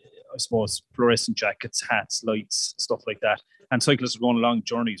 and I suppose fluorescent jackets, hats, lights, stuff like that. And cyclists are going long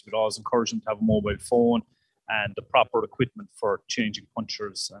journeys, we'd always encourage them to have a mobile phone and the proper equipment for changing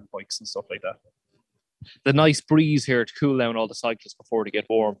punctures and bikes and stuff like that. The nice breeze here to cool down all the cyclists before they get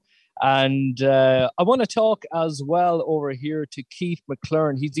warm. And I want to talk as well over here to Keith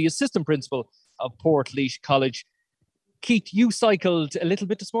McClure. He's the assistant principal of Portlaoise College. Keith, you cycled a little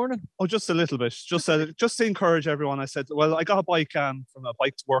bit this morning? Oh, just a little bit. Just to encourage everyone. I said, well, I got a bike from a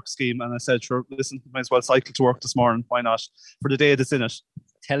bike to work scheme, and I said, sure, listen, might as well cycle to work this morning. Why not? For the day that's in it.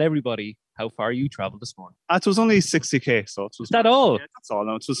 Tell everybody how far you travelled this morning. It was only 60k, so it was. Is that all? Yeah, that's all.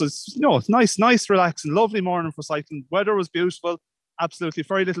 No, it was nice, relaxing, lovely morning for cycling. Weather was beautiful. Absolutely,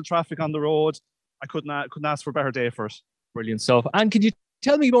 very little traffic on the road. I couldn't ask for a better day for it. Brilliant stuff. And could you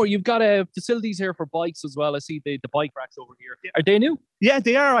tell me more? You've got facilities here for bikes as well. I see the bike racks over here. Yeah. Are they new? Yeah,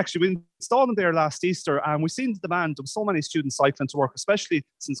 they are actually. We installed them there last Easter, and we've seen the demand. There were so many students cycling to work, especially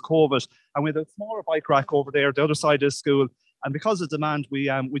since COVID. And we had a smaller bike rack over there, the other side of the school. And because of demand, we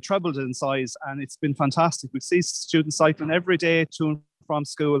trebled in size, and it's been fantastic. We see students cycling every day to and from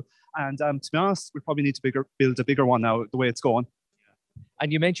school. And to be honest, we probably need to build a bigger one now, the way it's going.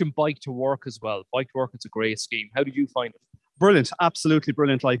 And you mentioned bike to work as well. Bike to work, it's a great scheme. How did you find it? Brilliant, absolutely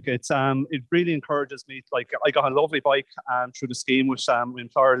brilliant. Like it really encourages me. Like I got a lovely bike through the scheme, which we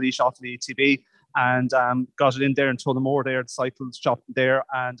employer Laois off the ETB, and got it in there in Tullamore there, the cycle shop there,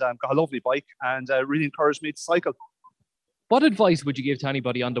 and got a lovely bike, and really encouraged me to cycle. What advice would you give to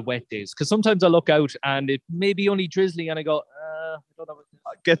anybody on the wet days? Because sometimes I look out and it may be only drizzling, and I go, I don't know.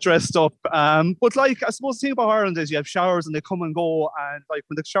 Get dressed up. But like, I suppose the thing about Ireland is you have showers and they come and go, and like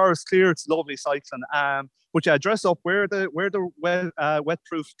when the shower's clear, it's lovely cycling. But yeah, dress up, wear the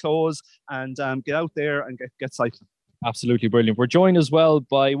wet-proof clothes, and get out there and get cycling. Absolutely brilliant. We're joined as well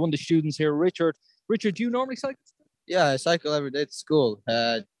by one of the students here, Richard. Richard, do you normally cycle? Yeah, I cycle every day to school.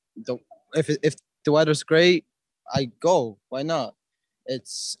 If the weather's great, I go. Why not?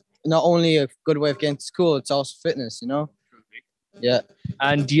 It's not only a good way of getting to school, it's also fitness, you know? Yeah.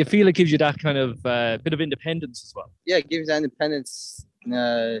 And do you feel it gives you that kind of bit of independence as well? Yeah, it gives you independence.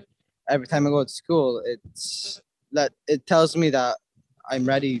 Every time I go to school, it tells me that I'm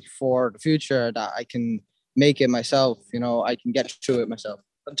ready for the future, that I can make it myself, you know, I can get through it myself.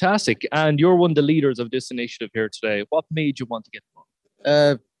 Fantastic. And you're one of the leaders of this initiative here today. What made you want to get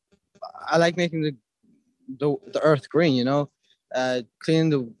involved? I like making the earth green, you know, cleaning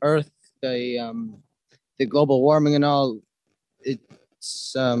the earth, the global warming and all.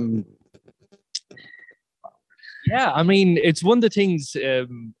 It's yeah, I mean, it's one of the things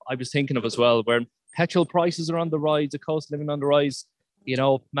I was thinking of as well, where petrol prices are on the rise, the cost of living on the rise. You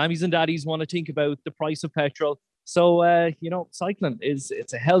know, mammies and daddies want to think about the price of petrol. So, you know, cycling it's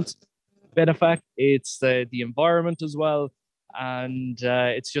a health benefit. It's the environment as well. And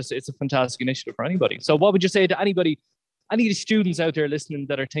it's a fantastic initiative for anybody. So what would you say to anybody, any of the students out there listening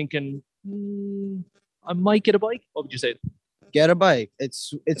that are thinking, I might get a bike? What would you say? Get a bike.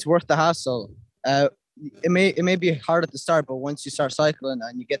 It's worth the hassle. It may be hard at the start, but once you start cycling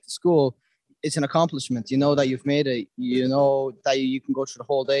and you get to school, it's an accomplishment. You know that you've made it. You know that you can go through the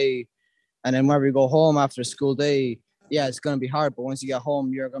whole day, and then whenever you go home after a school day, yeah, it's gonna be hard. But once you get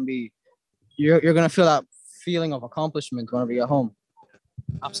home, you're gonna feel that feeling of accomplishment whenever you get home.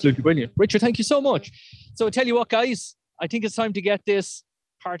 Absolutely brilliant. Richard, thank you so much. So I tell you what, guys, I think it's time to get this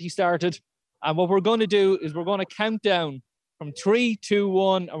party started. And what we're going to do is we're going to count down from 3, 2,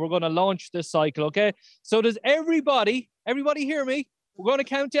 1, and we're going to launch this cycle, okay? So does everybody hear me? We're going to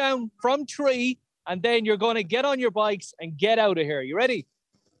count down from 3, and then you're going to get on your bikes and get out of here. You ready?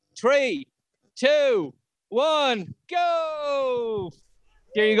 3, 2, 1, go!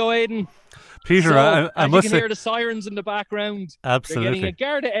 There you go, Aidan. Peter, So, I as must you say, can hear the sirens in the background. Absolutely. They're getting a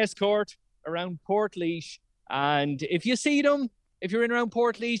Garda escort around Portlaoise. And if you see them, if you're in around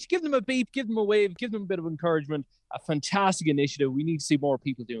Portlaoise, give them a beep, give them a wave, give them a bit of encouragement. A fantastic initiative. We need to see more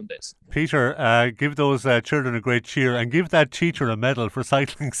people doing this. Peter, give those children a great cheer and give that teacher a medal for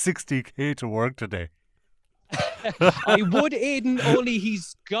cycling 60k to work today. I would, Aidan, only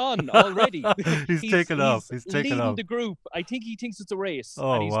he's gone already. He's taken off. He's taken leading off. the group. I think he thinks it's a race,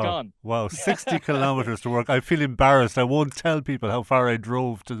 Oh, and he's wow. gone. Wow, 60 kilometres to work. I feel embarrassed. I won't tell people how far I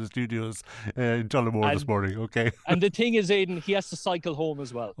drove to the studios in Tullamore this morning, okay? And the thing is, Aidan, he has to cycle home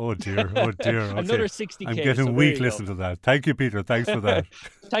as well. Oh, dear. Oh, dear. Okay. Another 60k. I'm getting so weak listening to that. Thank you, Peter. Thanks for that.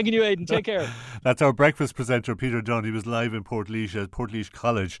 Thanking you, Aidan. Take care. That's our breakfast presenter, Peter Dunn. He was live in Portlaoise at Portlaoise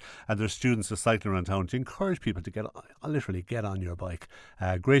College, and their students are cycling around town to encourage people to literally get on your bike.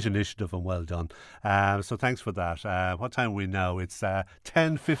 Great initiative and well done. So thanks for that. What time are we now? It's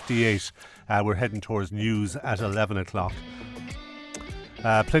 10:58. We're heading towards news at 11 o'clock.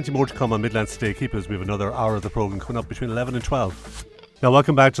 Plenty more to come on Midland Stay Keepers. We have another hour of the programme coming up between 11 and 12. Now,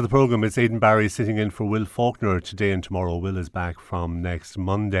 welcome back to the programme. It's Aidan Barry sitting in for Will Faulkner today and tomorrow. Will is back from next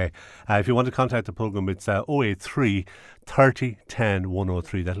Monday. If you want to contact the programme, it's 083 30 10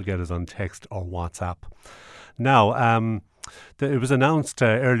 103. That'll get us on text or WhatsApp. Now, it was announced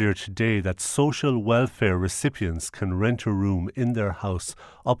earlier today that social welfare recipients can rent a room in their house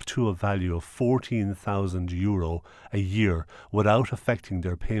up to a value of €14,000 a year without affecting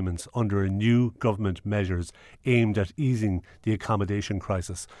their payments under a new government measures aimed at easing the accommodation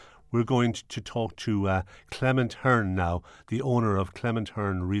crisis. We're going to talk to Clement Hearn now, the owner of Clement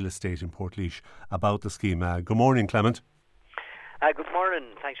Hearn Real Estate in Portlaoise, about the scheme. Good morning, Clement. Good morning.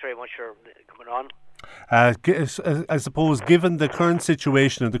 Thanks very much for coming on. I suppose, given the current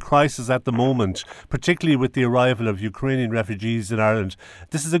situation and the crisis at the moment, particularly with the arrival of Ukrainian refugees in Ireland,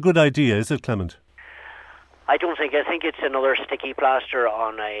 this is a good idea, is it, Clement? I think it's another sticky plaster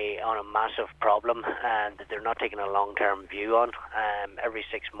on a massive problem, and that they're not taking a long-term view on. Every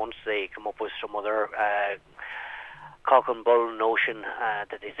 6 months they come up with some other cock and bull notion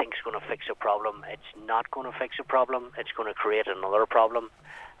that they think is going to fix a problem. It's not going to fix a problem. It's going to create another problem.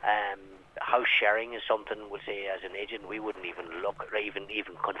 House sharing is something, we'll say, as an agent, we wouldn't even look or even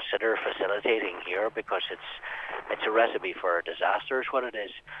consider facilitating here, because it's a recipe for a disaster is what it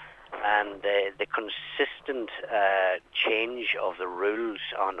is. And the consistent change of the rules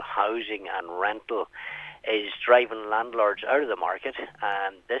on housing and rental is driving landlords out of the market,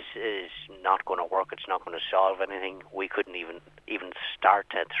 and this is not going to work. It's not going to solve anything. We couldn't even start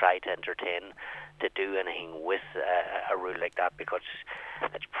to try to entertain to do anything with a rule like that, because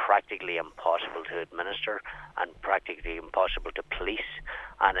it's practically impossible to administer and practically impossible to police,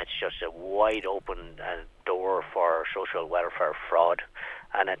 and it's just a wide open door for social welfare fraud.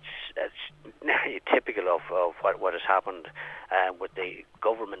 And it's typical of what has happened with the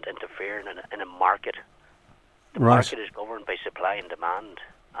government interfering in a market. The market is governed by supply and demand,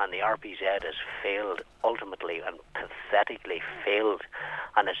 and the RPZ has failed ultimately and pathetically failed,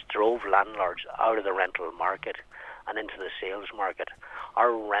 and it's drove landlords out of the rental market and into the sales market.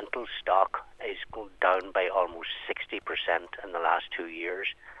 Our rental stock is going down by almost 60% in the last 2 years,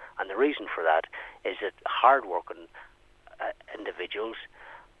 and the reason for that is that hard-working individuals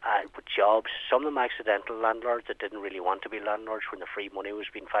with jobs, some of them accidental landlords that didn't really want to be landlords when the free money was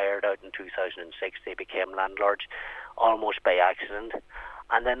being fired out in 2006, they became landlords almost by accident.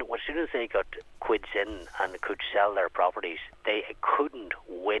 And then as soon as they got quids in and could sell their properties, they couldn't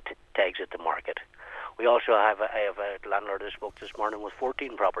wait to exit the market. I have a landlord who spoke this morning with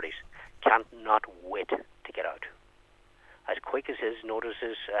 14 properties, can't not wait to get out. As quick as his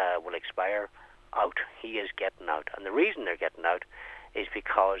notices will expire, out. He is getting out. And the reason they're getting out is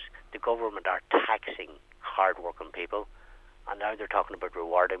because the government are taxing hard-working people, and now they're talking about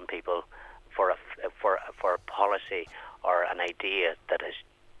rewarding people for a policy or an idea that is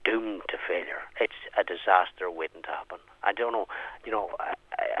doomed to failure. It's a disaster waiting to happen. I don't know.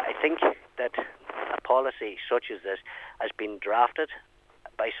 I think that a policy such as this has been drafted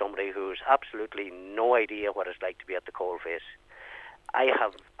by somebody who's absolutely no idea what it's like to be at the coalface.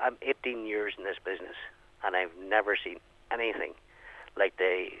 I'm 18 years in this business, and I've never seen anything like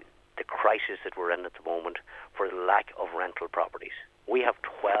the crisis that we're in at the moment for the lack of rental properties. We have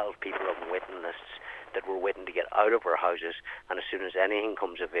 12 people on waiting lists that we're waiting to get out of our houses, and as soon as anything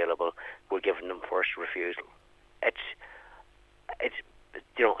comes available, we're giving them first refusal.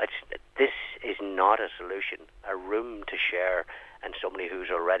 This is not a solution. A room to share and somebody who's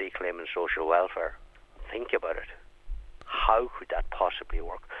already claiming social welfare. Think about it. How could that possibly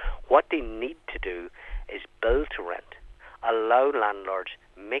work? What they need to do is build to rent, allow landlords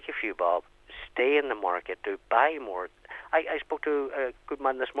make a few bob, stay in the market, to buy more. I spoke to a good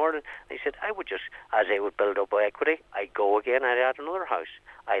man this morning. He said, I would just, as I would build up equity, I'd go again, I'd add another house.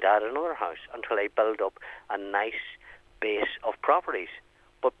 I'd add another house until I build up a nice base of properties.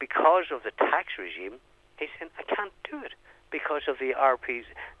 But because of the tax regime, he said, I can't do it because of the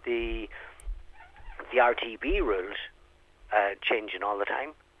the RTB rules changing all the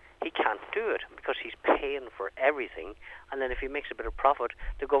time. He can't do it because he's paying for everything, and then if he makes a bit of profit,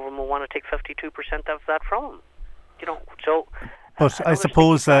 the government will want to take 52% of that from him. So. But I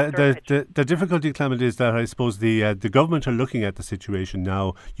suppose the difficulty, Clement, is that I suppose the government are looking at the situation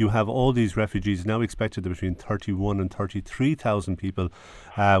now. You have all these refugees now expected that between 31 and 33,000 people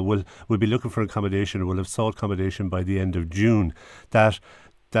will be looking for accommodation, will have sought accommodation by the end of June. That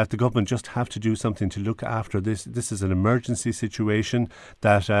the government just have to do something to look after this. This is an emergency situation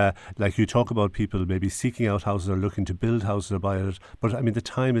that, like you talk about people maybe seeking out houses or looking to build houses or buy it. But I mean, the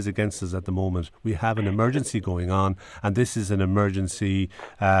time is against us at the moment. We have an emergency going on, and this is an emergency,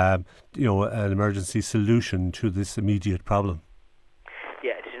 an emergency solution to this immediate problem.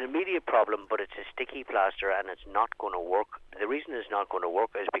 Yeah, it's an immediate problem, but it's a sticky plaster, and it's not going to work. The reason it's not going to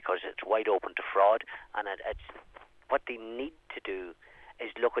work is because it's wide open to fraud, and it's what they need to do is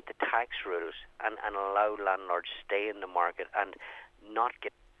look at the tax rules and allow landlords stay in the market and not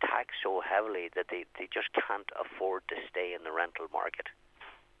get taxed so heavily that they just can't afford to stay in the rental market.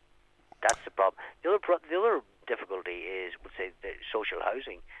 That's the problem. The other difficulty is, would say, the social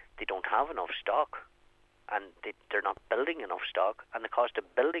housing. They don't have enough stock, and they're not building enough stock, and the cost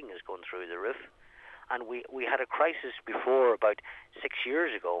of building is going through the roof. And we had a crisis before, about 6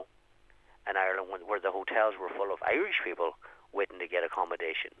 years ago, in Ireland, where the hotels were full of Irish people waiting to get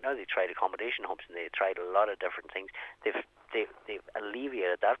accommodation. Now they tried accommodation hubs and they tried a lot of different things. They've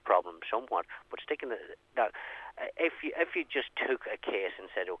alleviated that problem somewhat, but sticking now, if you just took a case and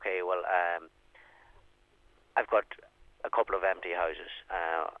said, okay, well, I've got a couple of empty houses,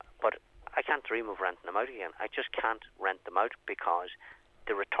 but I can't dream of renting them out again. I just can't rent them out because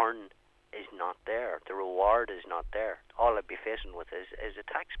the return is not there. The reward is not there. All I'd be facing with is a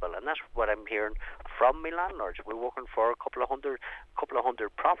tax bill, and that's what I'm hearing from my landlords. We're working for a couple of hundred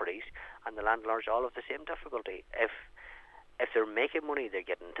properties, and the landlords all have the same difficulty. If they're making money, they're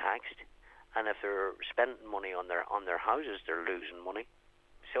getting taxed, and if they're spending money on their houses, they're losing money.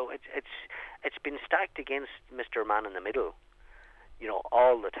 So it's been stacked against Mr. Man in the Middle,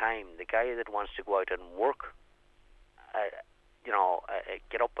 all the time. The guy that wants to go out and work.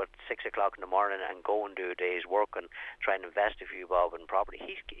 Get up at 6 o'clock in the morning and go and do a day's work and try and invest a few bob in property.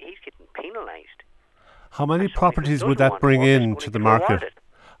 He's getting penalised. How many properties would that bring into the market?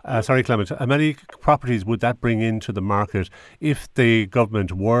 Sorry, Clement. How many properties would that bring into the market if the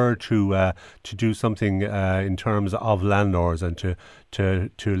government were to do something in terms of landlords and to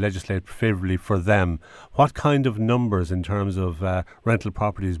legislate favourably for them? What kind of numbers in terms of rental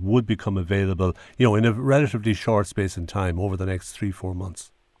properties would become available, in a relatively short space in time over the next 3-4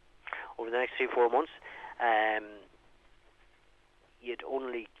 months? Over the next 3-4 months,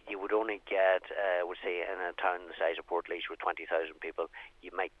 you would only get, would say, in a town the size of Portlaoise with 20,000 people,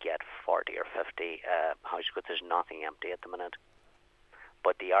 you might get 40 or 50 houses, because there's nothing empty at the minute.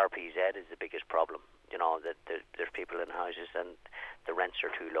 But the RPZ is the biggest problem. That there's people in houses and the rents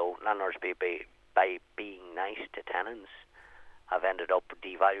are too low. Landlords, by being nice to tenants, have ended up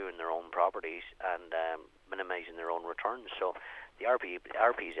devaluing their own properties and minimising their own returns. So the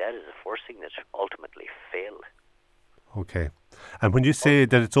RPZ is the first thing that's ultimately failed. Okay. And when you say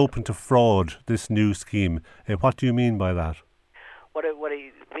that it's open to fraud, this new scheme, what do you mean by that? What I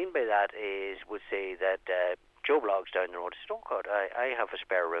mean by that is, would say that Joe Bloggs down the road says, oh God, I have a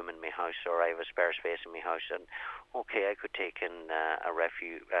spare room in my house, or I have a spare space in my house, and okay, I could take in a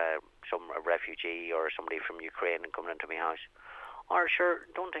refugee or somebody from Ukraine and come into my house. Or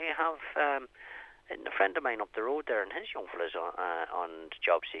sure, don't I have a friend of mine up the road there, and his young fella's on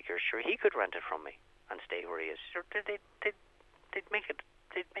job seekers. Sure, he could rent it from me and stay where he is. Sure, they'd make it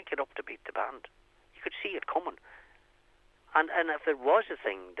up to beat the band. You could see it coming. And if there was a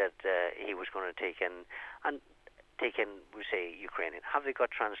thing that he was going to take in, we say, Ukrainian, have they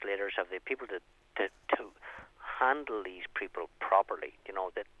got translators? Have they people to handle these people properly?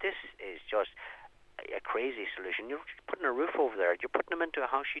 That this is just a crazy solution. You're putting a roof over there. You're putting them into a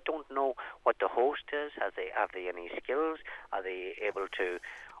house. You don't know what the host is. Have they any skills? Are they able to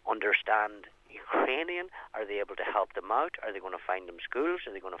understand Ukrainian? Are they able to help them out? Are they going to find them schools?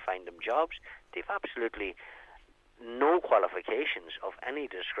 Are they going to find them jobs? They've absolutely no qualifications of any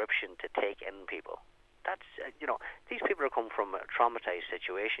description to take in people. That's these people are coming from a traumatized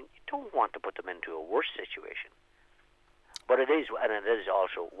situation. You don't want to put them into a worse situation. But it is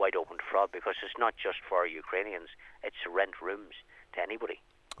also wide open to fraud, because it's not just for Ukrainians. It's to rent rooms to anybody.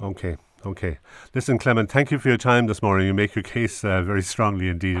 Okay. Listen, Clement, thank you for your time this morning. You make your case very strongly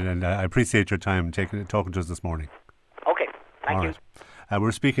indeed, and I appreciate your time talking to us this morning. Okay, thank you.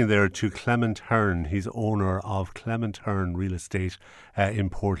 We're speaking there to Clement Hearn. He's owner of Clement Hearn Real Estate in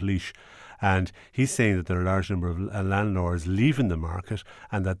Portlaoise. And he's saying that there are a large number of landlords leaving the market,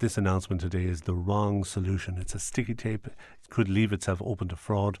 and that this announcement today is the wrong solution. It's a sticky tape. It could leave itself open to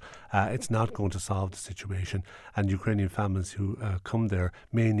fraud. It's not going to solve the situation. And Ukrainian families who come there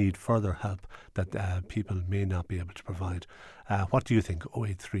may need further help that people may not be able to provide. What do you think?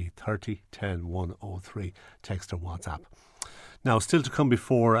 083 30 10 103. Text or WhatsApp. Now, still to come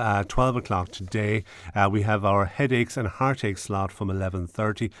before 12 o'clock today, we have our headaches and heartache slot from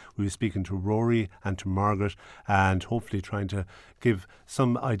 11:30. We'll be speaking to Rory and to Margaret, and hopefully trying to give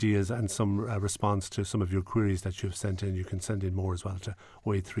some ideas and some response to some of your queries that you've sent in. You can send in more as well to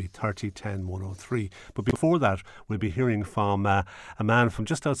 083 30 10 103. But before that, we'll be hearing from a man from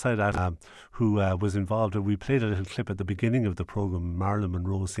just outside who was involved. We played a little clip at the beginning of the programme, Marilyn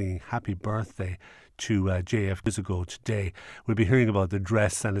Monroe singing Happy Birthday to JF years ago today. We'll be hearing about the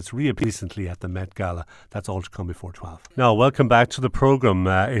dress, and it's reappeared recently at the Met Gala. That's all to come before 12. Now, welcome back to the programme.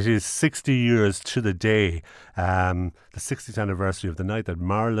 It is 60 years to the day, the 60th anniversary of the night that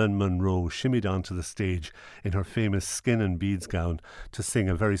Marilyn Monroe shimmied onto the stage in her famous skin and beads gown to sing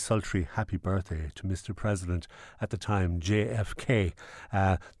a very sultry happy birthday to Mr. President at the time, JFK.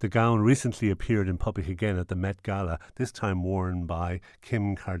 The gown recently appeared in public again at the Met Gala, this time worn by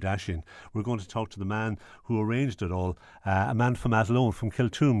Kim Kardashian. We're going to talk to the man who arranged it all, a man from Athlone, from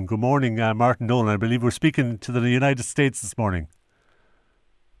Kiltoom. Good morning, Martin Dolan. I believe we're speaking to the United States this morning.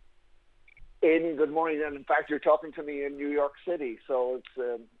 Good morning, and in fact you're talking to me in New York City, so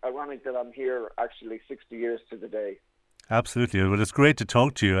it's ironic that I'm here actually 60 years to the day. Absolutely. Well, it's great to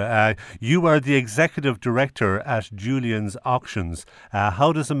talk to you. You are the executive director at Julien's Auctions.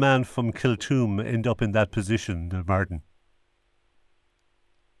 How does a man from Kiltoom end up in that position, Martin?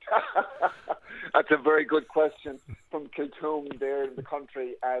 That's a very good question. From Kiltoom, there in the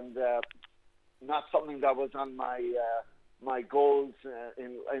country, and not something that was on my goals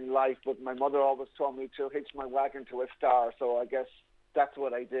in life. But my mother always told me to hitch my wagon to a star, so I guess that's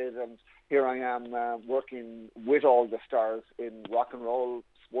what I did. And here I am working with all the stars in rock and roll,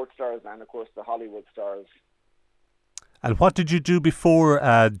 sports stars, and of course the Hollywood stars. And what did you do before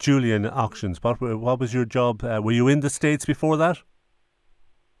Julien Auctions? What was your job? Were you in the States before that?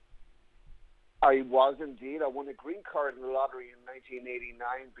 I was indeed. I won a green card in the lottery in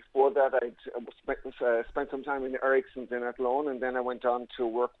 1989. Before that, I spent some time in the Ericssons in Athlone, and then I went on to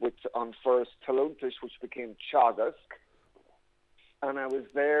work on first Taluntish, which became Teagasc. And I was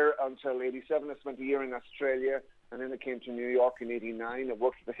there until 87. I spent a year in Australia, and then I came to New York in 89. I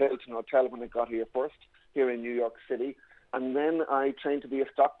worked at the Hilton Hotel when I got here first, here in New York City. And then I trained to be a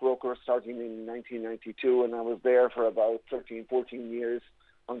stockbroker starting in 1992, and I was there for about 13, 14 years.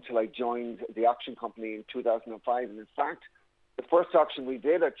 Until I joined the auction company in 2005. And in fact, the first auction we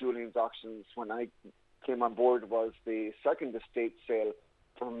did at Julien's Auctions when I came on board was the second estate sale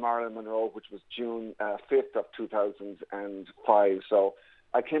from Marilyn Monroe, which was June 5th of 2005. So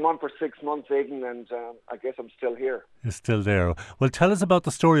I came on for 6 months, Aidan, and I guess I'm still here. You're still there. Well, tell us about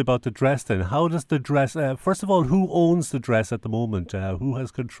the story about the dress then. How does the dress, first of all, who owns the dress at the moment? Who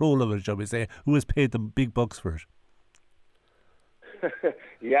has control of it, shall we say? Who has paid the big bucks for it?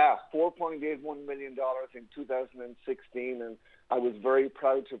 Yeah, $4.81 million in 2016, and I was very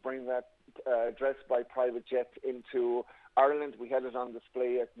proud to bring that dress by private jet into Ireland. We had it on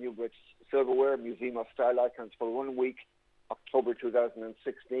display at Newbridge Silverware, Museum of Style Icons, for 1 week, October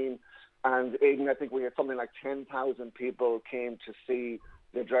 2016. And Aidan, I think we had something like 10,000 people came to see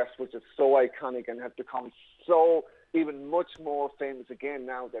the dress, which is so iconic and has become so even much more famous again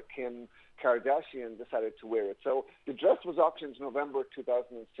now that Kim Kardashian decided to wear it. So the dress was auctioned in November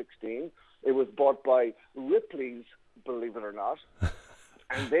 2016. It was bought by Ripley's, believe it or not,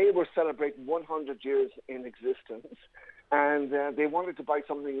 and they were celebrating 100 years in existence. And they wanted to buy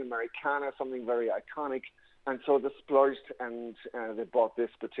something Americana, something very iconic, and so they splurged and they bought this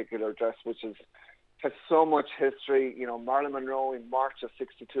particular dress, which has so much history. You know, Marilyn Monroe in March of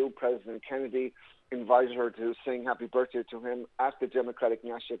 '62, President Kennedy invited her to sing Happy Birthday to him at the Democratic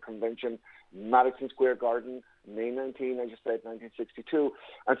National Convention, Madison Square Garden, May 19, as you said, 1962.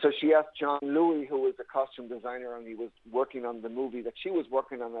 And so she asked John Louis, who was a costume designer, and he was working on the movie that she was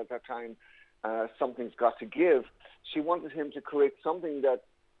working on at that time, Something's Got to Give. She wanted him to create something that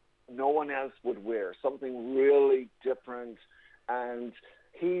no one else would wear, something really different, and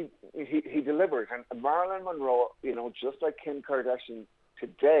he delivered. And Marilyn Monroe, just like Kim Kardashian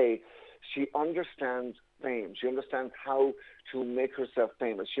today, she understands fame. She understands how to make herself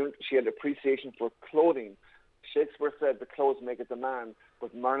famous. She had appreciation for clothing. Shakespeare said the clothes make it the man,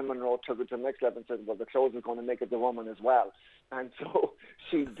 but Marilyn Monroe took it to the next level and said, well, the clothes are going to make it the woman as well. And so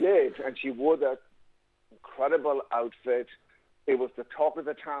she did, and she wore that incredible outfit. It was the talk of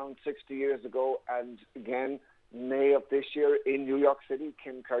the town 60 years ago, and again, May of this year in New York City,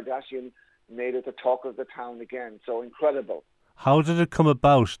 Kim Kardashian made it the talk of the town again. So incredible. How did it come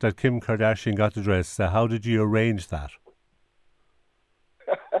about that Kim Kardashian got the dress? How did you arrange that?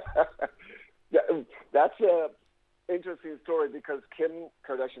 That's an interesting story because Kim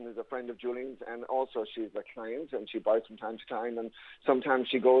Kardashian is a friend of Julian's, and also she's a client, and she buys from time to time. And sometimes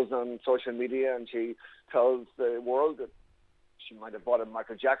she goes on social media and she tells the world that she might have bought a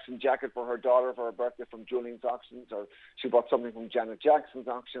Michael Jackson jacket for her daughter for her birthday from Julian's auctions, or she bought something from Janet Jackson's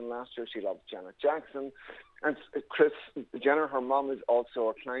auction last year. She loves Janet Jackson. And Kris Jenner, her mom, is also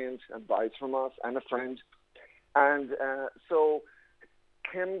a client and buys from us, and a friend. And so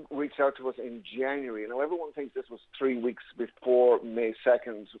Kim reached out to us in January. Now, everyone thinks this was 3 weeks before May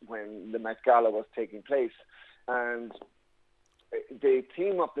 2nd when the Met Gala was taking place. And the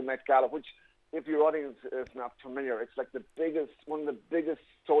theme of the Met Gala, which, if your audience is not familiar, it's like one of the biggest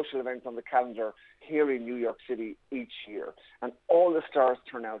social events on the calendar here in New York City each year. And all the stars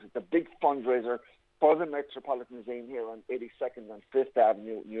turn out. It's a big fundraiser for the Metropolitan Museum here on 82nd and 5th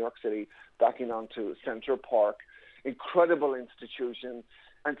Avenue, New York City, backing onto Central Park. Incredible institution.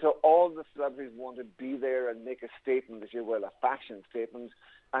 And so all the celebrities wanted to be there and make a statement this year, well, a fashion statement.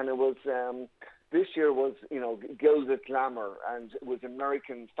 And it was, this year was, gilded glamour, and it was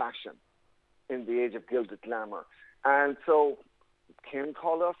American fashion in the age of gilded glamour. And so Kim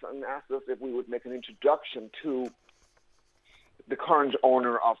called us and asked us if we would make an introduction to the current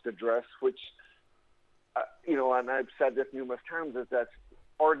owner of the dress, which, and I've said this numerous times, is that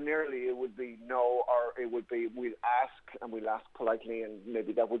ordinarily it would be no, or it would be we'll ask politely, and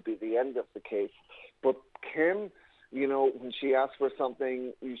maybe that would be the end of the case. But Kim, when she asks for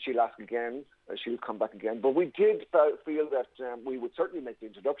something, she'll ask again, she'll come back again. But we did feel that we would certainly make the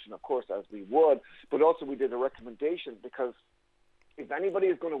introduction, of course, as we would, but also we did a recommendation, because if anybody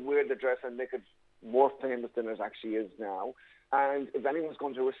is going to wear the dress and make it more famous than it actually is now, and if anyone's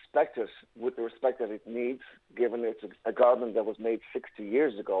going to respect it with the respect that it needs, given it's a garment that was made 60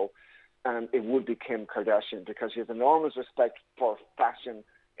 years ago, it would be Kim Kardashian, because she has enormous respect for fashion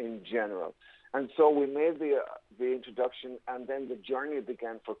in general. And so we made the introduction, and then the journey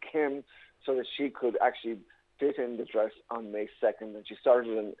began for Kim so that she could actually fit in the dress on May 2nd. And she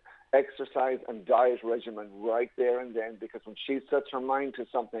started an exercise and diet regimen right there and then, because when she sets her mind to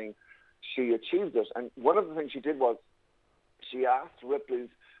something, she achieves it. And one of the things she did was she asked Ripley's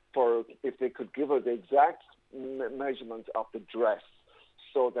for if they could give her the exact measurements of the dress,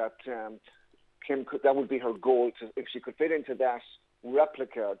 so that Kim could, that would be her goal. If she could fit into that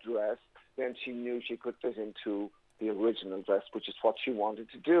replica dress, then she knew she could fit into the original dress, which is what she wanted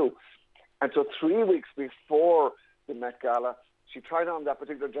to do. And so 3 weeks before the Met Gala, she tried on that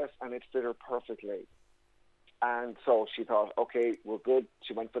particular dress, and it fit her perfectly. And so she thought, okay, we're good.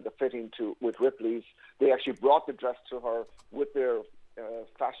 She went for the fitting with Ripley's. They actually brought the dress to her with their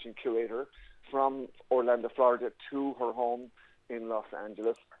fashion curator from Orlando, Florida, to her home in Los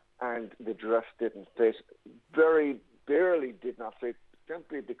Angeles. And the dress didn't fit. Very barely did not fit,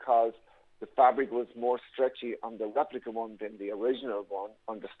 simply because the fabric was more stretchy on the replica one than the original one,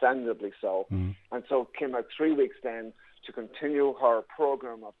 understandably so. Mm. And so Kim had 3 weeks then to continue her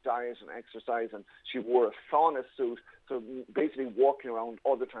program of diet and exercise, and she wore a sauna suit, so basically walking around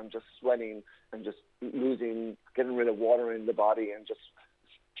all the time just sweating and just getting rid of water in the body and just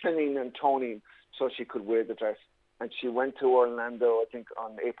trimming and toning so she could wear the dress. And she went to Orlando, I think,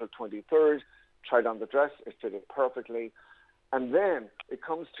 on April 23rd, tried on the dress, it fitted perfectly. And then it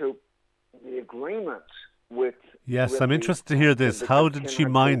comes to the agreement with... Yes, I'm interested to hear this. How did she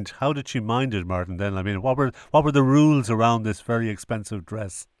mind it, Martin, then? I mean, what were the rules around this very expensive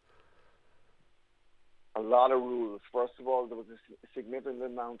dress? A lot of rules. First of all, there was a significant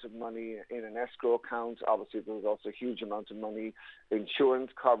amount of money in an escrow account. Obviously, there was also a huge amount of money,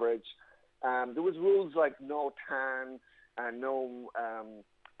 insurance coverage. There was rules like no tan and no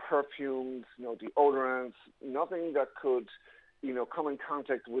perfumes, no deodorants, nothing that could, come in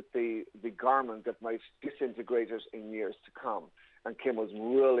contact with the garment that might disintegrate it in years to come. And Kim was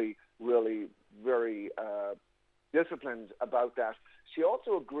really, really very disciplined about that. She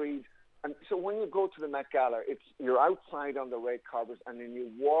also agreed, and so when you go to the Met Gala, you're outside on the red carpet, and then you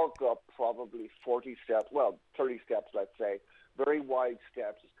walk up probably 30 steps, let's say, very wide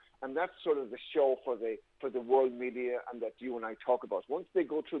steps, and that's sort of the show for the world media and that you and I talk about. Once they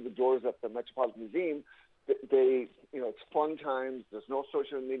go through the doors of the Metropolitan Museum, it's fun times. There's no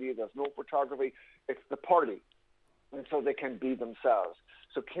social media. There's no photography. It's the party, and so they can be themselves.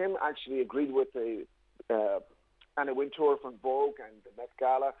 So Kim actually agreed with the Anna Wintour from Vogue and the Met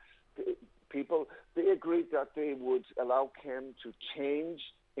Gala people. They agreed that they would allow Kim to change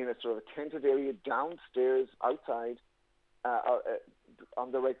in a sort of a tented area downstairs, outside,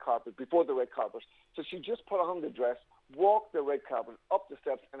 on the red carpet, before the red carpet. So she just put on the dress, walked the red carpet, up the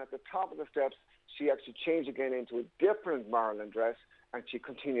steps, and at the top of the steps, she actually changed again into a different Marilyn dress, and she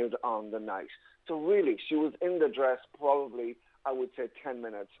continued on the night. So really, she was in the dress probably, I would say, 10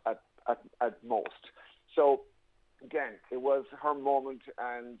 minutes at most. So again, it was her moment,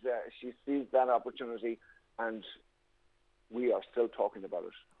 and she seized that opportunity, and we are still talking about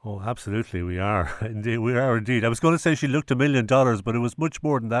it. Oh, absolutely, we are. Indeed, we are indeed. I was going to say she looked $1 million, but it was much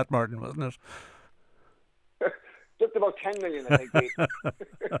more than that, Martin, wasn't it? Just about 10 million, I think.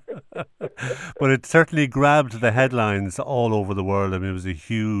 But it certainly grabbed the headlines all over the world. I mean, it was a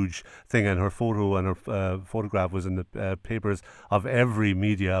huge thing, and her photo and her photograph was in the papers of every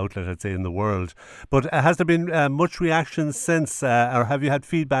media outlet, I'd say, in the world. But has there been much reaction since, or have you had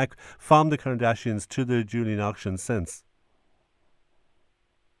feedback from the Kardashians to the Julian auction since?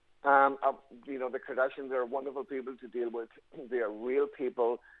 The Kardashians are wonderful people to deal with. They are real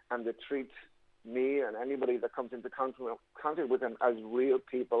people, and they treat me and anybody that comes into contact with them as real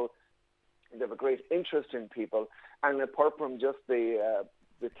people. They have a great interest in people, and apart from just the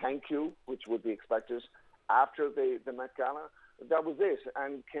thank you, which would be expected after the Met Gala, that was it.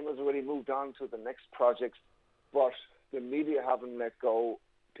 And Kim has already moved on to the next project, but the media haven't let go.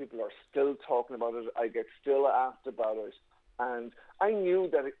 People are still talking about it. I get still asked about it. And I knew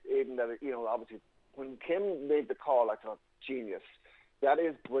that, obviously, when Kim made the call, I thought, genius. That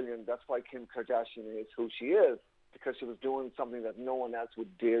is brilliant. That's why Kim Kardashian is who she is, because she was doing something that no one else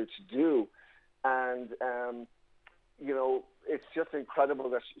would dare to do. And, it's just incredible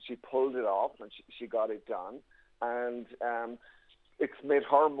that she pulled it off and she got it done. And it's made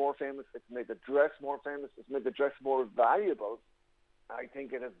her more famous. It's made the dress more famous. It's made the dress more valuable. I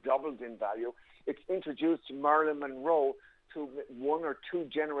think it has doubled in value. It's introduced Marilyn Monroe to one or two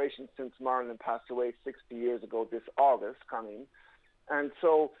generations since Marilyn passed away 60 years ago this August coming. And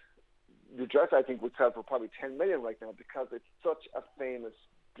so the dress, I think, would sell for probably 10 million right now because it's such a famous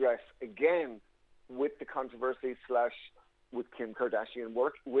dress. Again, with the controversy / with Kim Kardashian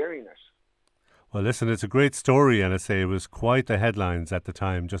wearing it. Well, listen, it's a great story, and I say it was quite the headlines at the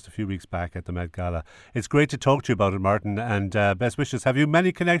time, just a few weeks back at the Met Gala. It's great to talk to you about it, Martin, and best wishes. Have you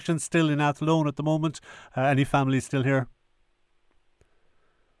many connections still in Athlone at the moment? Any family still here?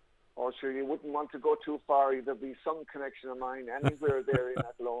 Oh, sure, you wouldn't want to go too far. There'd be some connection of mine anywhere there in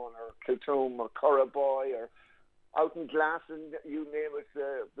Athlone or Kiltoom or Curraboy or out in Glasson, you name it,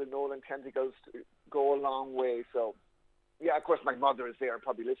 the Nolan tentacles go a long way. So, yeah, of course, my mother is there,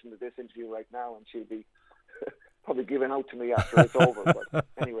 probably listening to this interview right now, and she'll be probably giving out to me after it's over. But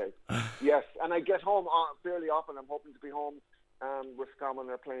anyway, yes, and I get home fairly often. I'm hoping to be home. Roscommon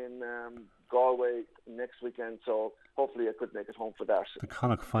are playing Galway next weekend, so hopefully I could make it home for that. The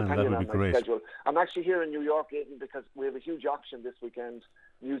Connacht final, that would be great. Schedule. I'm actually here in New York, Aidan, because we have a huge auction this weekend,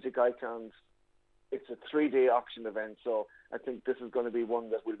 Music Icons. It's a 3-day auction event, so I think this is going to be one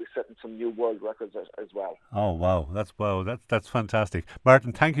that will be setting some new world records as well. Oh, wow. That's fantastic.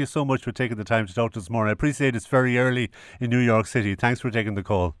 Martin, thank you so much for taking the time to talk to us this morning. I appreciate it's very early in New York City. Thanks for taking the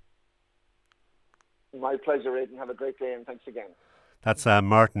call. My pleasure, Aidan. Have a great day, and thanks again. That's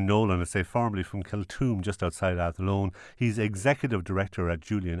Martin Nolan, I say, formerly from Kiltoom, just outside Athlone. He's Executive Director at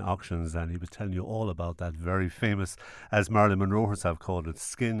Julian Auctions, and he was telling you all about that very famous, as Marilyn Monroe herself called it,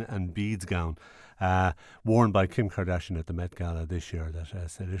 skin and beads gown worn by Kim Kardashian at the Met Gala this year that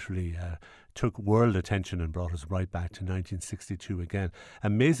literally took world attention and brought us right back to 1962 again.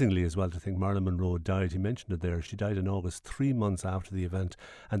 Amazingly as well to think Marilyn Monroe died, he mentioned it there, she died in August, 3 months after the event,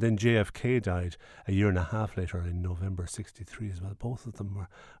 and then JFK died a year and a half later in November 63 as well. Both of them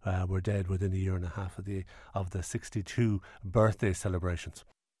were dead within a year and a half of the 62 birthday celebrations.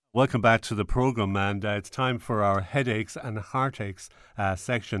 Welcome back to the programme, and it's time for our headaches and heartaches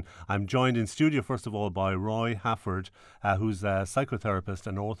section. I'm joined in studio, first of all, by Roy Hafford, who's a psychotherapist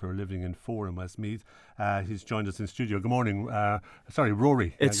and author living in Fore in Westmeath. He's joined us in studio. Good morning. Sorry,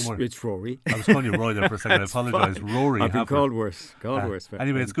 Rory. It's good morning. It's Rory. I was calling you Roy there for a second. I apologise. Fine. Rory I've been Hafford. called worse.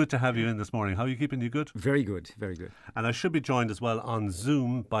 Anyway, it's good to have you in this morning. How are you keeping? You good? Very good, very good. And I should be joined as well on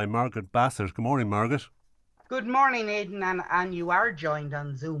Zoom by Margaret Bassett. Good morning, Margaret. Good morning, Aidan, and you are joined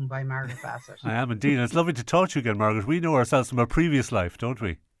on Zoom by Margaret Bassett. I am indeed. And it's lovely to talk to you again, Margaret. We know ourselves from our previous life, don't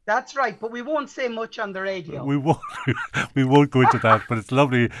we? That's right, but we won't say much on the radio. We won't. We won't go into that. But it's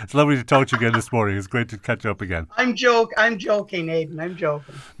lovely. It's lovely to talk to you again this morning. It's great to catch up again. I'm joking, Aidan. I'm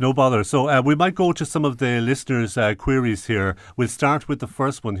joking. No bother. So we might go to some of the listeners' queries here. We'll start with the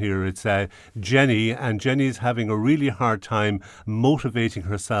first one here. It's Jenny, and Jenny's having a really hard time motivating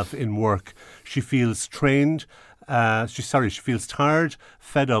herself in work. She feels strained. She feels tired,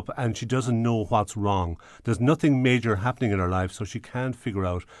 fed up, and she doesn't know what's wrong. There's nothing major happening in her life, so she can't figure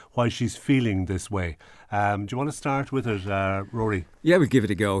out why she's feeling this way. Do you want to start with it, Rory? Yeah, we'll give it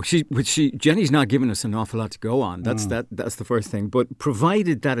a go. Jenny's not giving us an awful lot to go on. That's the first thing. But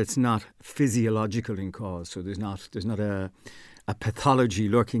provided that it's not physiological in cause, so there's not a pathology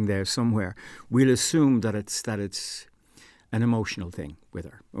lurking there somewhere, we'll assume that it's an emotional thing with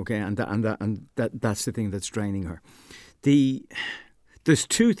her, okay, and that's the thing that's draining her. There's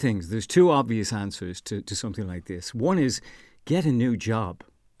two things. There's two obvious answers to something like this. One is get a new job.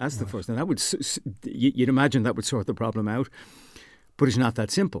 That's the first thing. That would you'd imagine that would sort the problem out, but it's not that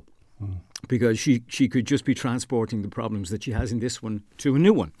simple, because she could just be transporting the problems that she has in this one to a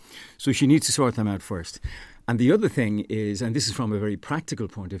new one. So she needs to sort them out first. And the other thing is, and this is from a very practical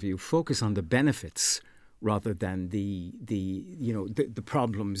point of view, focus on the benefits rather than the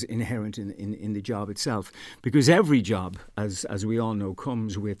problems inherent in the job itself, because every job, as we all know,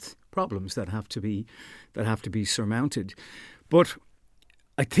 comes with problems that have to be surmounted. But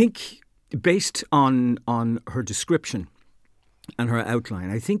I think, based on her description and her outline,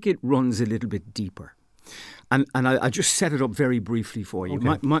 I think it runs a little bit deeper. And I just set it up very briefly for you.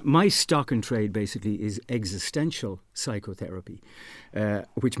 Okay. My stock and trade basically is existential psychotherapy,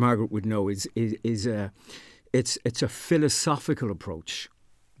 which Margaret would know is it's a philosophical approach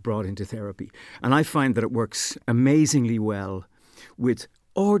brought into therapy. And I find that it works amazingly well with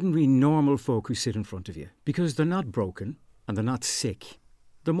ordinary, normal folk who sit in front of you, because they're not broken and they're not sick.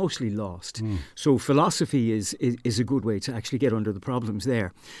 They're mostly lost. So philosophy is a good way to actually get under the problems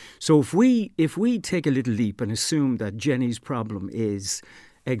there. So if we take a little leap and assume that Jenny's problem is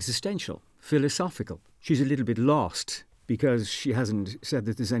existential, philosophical, she's a little bit lost because she hasn't said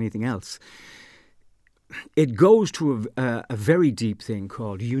that there's anything else. It goes to a very deep thing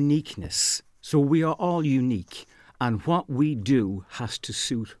called uniqueness. So we are all unique, and what we do has to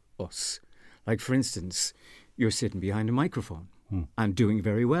suit us. Like, for instance, you're sitting behind a microphone and doing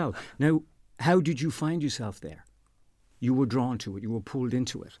very well. Now, how did you find yourself there? You were drawn to it. You were pulled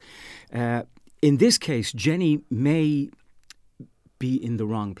into it. In this case, Jenny may be in the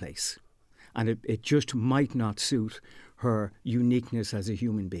wrong place, and it just might not suit her uniqueness as a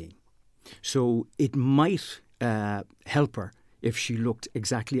human being. So it might help her if she looked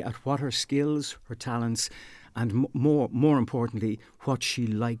exactly at what her skills, her talents, and more importantly, what she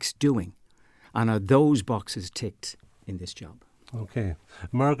likes doing. And are those boxes ticked in this job? Okay.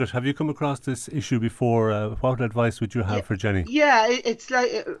 Margaret, have you come across this issue before? What advice would you have for Jenny? Yeah, it's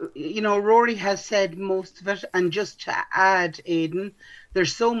like, Rory has said most of it. And just to add, Aidan,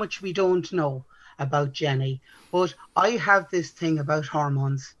 there's so much we don't know about Jenny. But I have this thing about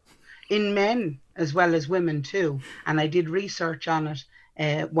hormones in men as well as women too. And I did research on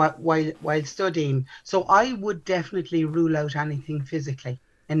it while studying. So I would definitely rule out anything physically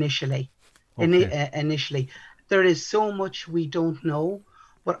initially. Initially. There is so much we don't know,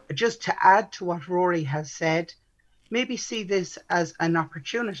 but just to add to what Rory has said, maybe see this as an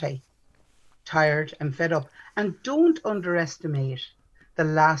opportunity, tired and fed up, and don't underestimate the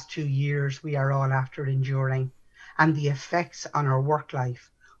last 2 years we are all after enduring and the effects on our work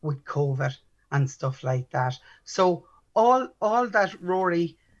life with COVID and stuff like that. So all that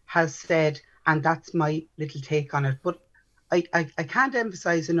Rory has said, and that's my little take on it, but I can't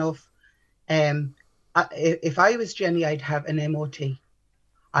emphasize enough, if I was Jenny, I'd have an MOT.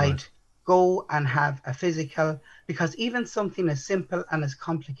 I'd go and have a physical, because even something as simple and as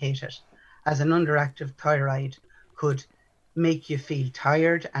complicated as an underactive thyroid could make you feel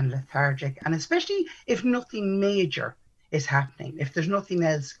tired and lethargic, and especially if nothing major is happening, if there's nothing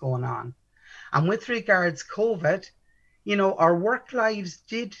else going on. And with regards COVID, our work lives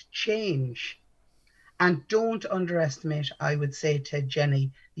did change. And don't underestimate, I would say to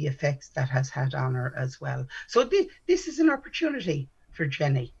Jenny, the effects that has had on her as well. So this is an opportunity for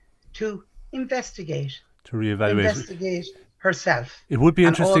Jenny to investigate. To reevaluate. Investigate herself. It would be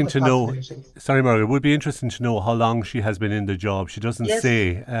and all interesting the to know. possibilities. Sorry, Margaret. It would be interesting to know how long she has been in the job. She doesn't Yes.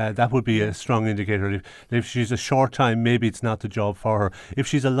 say. That would be a strong indicator. If she's a short time, maybe it's not the job for her. If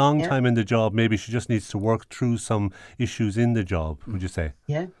she's a long Yeah. time in the job, maybe she just needs to work through some issues in the job. Would you say?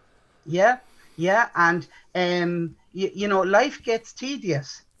 Yeah. And you know, life gets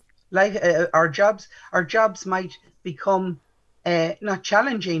tedious. Life, our jobs might become not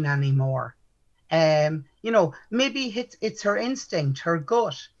challenging anymore. You know, maybe it's her instinct, her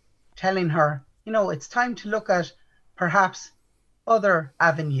gut, telling her, you know, it's time to look at perhaps other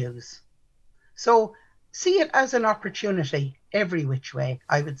avenues. So see it as an opportunity every which way,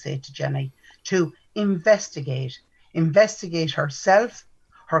 I would say to Jenny, to investigate herself,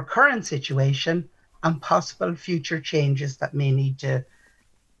 her current situation, and possible future changes that may need to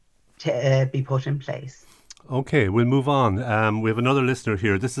be put in place. Okay, we'll move on. We have another listener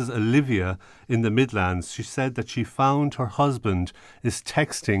here. This is Olivia in the Midlands. She said that she found her husband is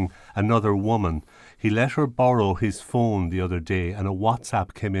texting another woman. He let her borrow his phone the other day, and a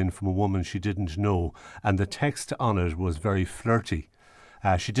WhatsApp came in from a woman she didn't know, and the text on it was very flirty.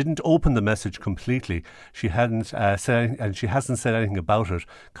 She didn't open the message completely. She hadn't said, and she hasn't said anything about it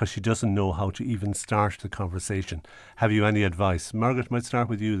because she doesn't know how to even start the conversation. Have you any advice? Margaret, might start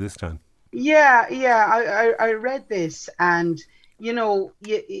with you this time. Yeah. I read this, and you know,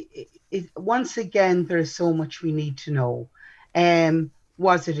 once again, there's so much we need to know.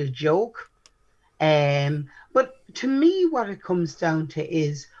 Was it a joke? But to me, what it comes down to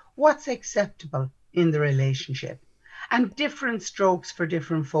is what's acceptable in the relationship, and different strokes for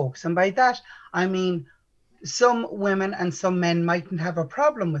different folks. And by that, I mean some women and some men mightn't have a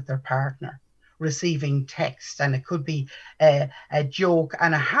problem with their partner receiving text, and it could be a joke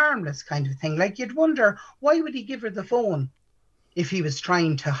and a harmless kind of thing. Like, you'd wonder, why would he give her the phone if he was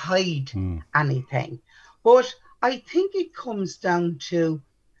trying to hide anything? But I think it comes down to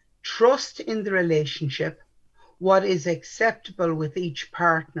trust in the relationship, what is acceptable with each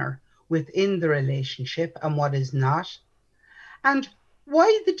partner within the relationship and what is not. And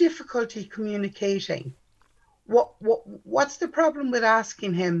why the difficulty communicating? What's the problem with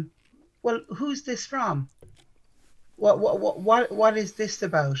asking him, well, who's this from? What is this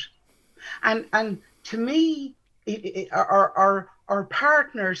about? And to me, our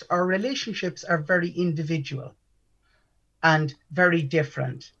partners, our relationships are very individual and very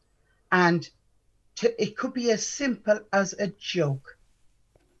different. And it could be as simple as a joke.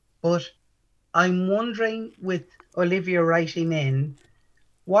 But I'm wondering, with Olivia writing in,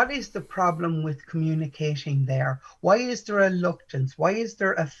 what is the problem with communicating there? Why is there a reluctance? Why is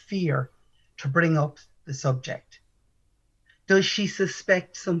there a fear to bring up the subject? Does she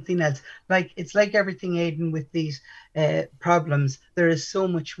suspect something else? Like, it's like everything, Aidan, with these problems. There is so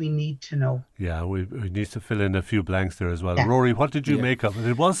much we need to know. Yeah, we need to fill in a few blanks there as well. Yeah. Rory, what did you make of it?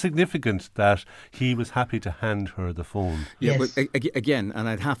 It was significant that he was happy to hand her the phone. Yeah, but again, and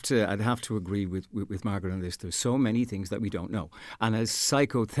I'd have to agree with Margaret on this. There's so many things that we don't know, and as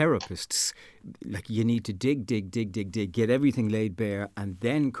psychotherapists, like, you need to dig, get everything laid bare, and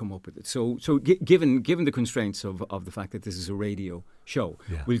then come up with it. So given the constraints of the fact that this is a radio show,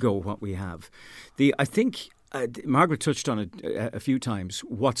 we'll go with what we have. I think Margaret touched on it a few times.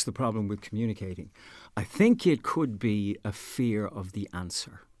 What's the problem with communicating? I think it could be a fear of the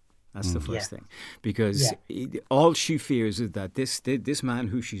answer. That's the first thing. Because all she fears is that this man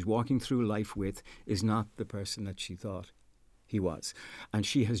who she's walking through life with is not the person that she thought he was. And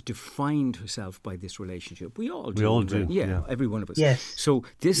she has defined herself by this relationship. We all do. We all do. Yeah, every one of us. Yes. So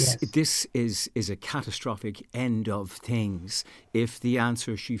this is a catastrophic end of things if the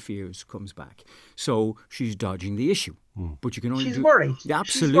answer she fears comes back. So she's dodging the issue. But you can only She's worried.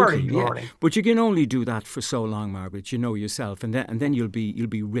 Absolutely. She's worried. But you can only do that for so long, Margaret. You know yourself, and then you'll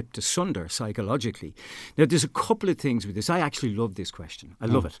be ripped asunder psychologically. Now, there's a couple of things with this. I actually love this question. I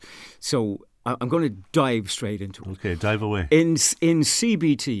love it. So I'm going to dive straight into it. Okay, dive away. In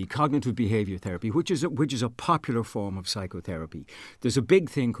CBT, cognitive behaviour therapy, which is a popular form of psychotherapy, there's a big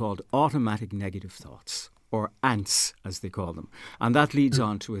thing called automatic negative thoughts, or ANTs, as they call them. And that leads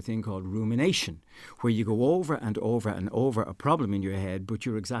on to a thing called rumination, where you go over and over and over a problem in your head, but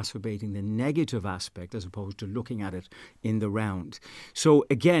you're exacerbating the negative aspect as opposed to looking at it in the round. So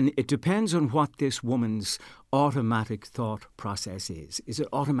again, it depends on what this woman's automatic thought process is. Is it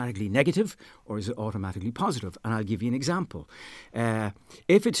automatically negative or is it automatically positive? And I'll give you an example.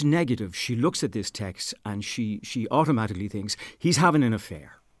 If it's negative, she looks at this text and she automatically thinks, he's having an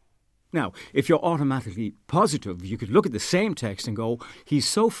affair. Now, if you're automatically positive, you could look at the same text and go, he's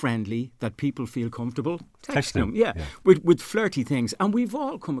so friendly that people feel comfortable texting him. Yeah. With flirty things. And we've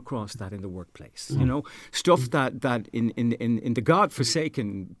all come across that in the workplace, you know, stuff that in the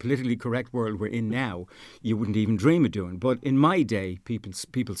godforsaken politically correct world we're in now, you wouldn't even dream of doing. But in my day,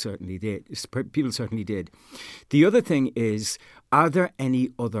 people certainly did. People certainly did. The other thing is, are there any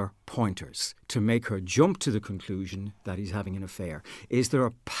other pointers to make her jump to the conclusion that he's having an affair? Is there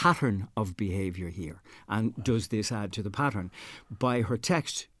a pattern of behaviour here? And does this add to the pattern? By her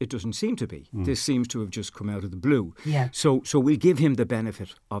text, it doesn't seem to be. This seems to have just come out of the blue. Yeah. So we'll give him the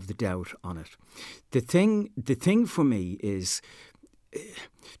benefit of the doubt on it. The thing for me is,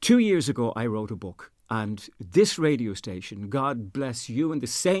 2 years ago I wrote a book. And this radio station, God bless you and the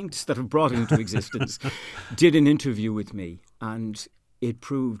saints that have brought it into existence, did an interview with me. And it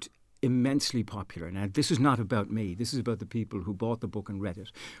proved immensely popular. Now, this is not about me. This is about the people who bought the book and read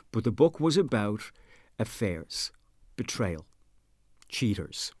it. But the book was about affairs, betrayal,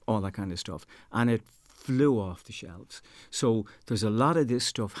 cheaters, all that kind of stuff. And it flew off the shelves. So there's a lot of this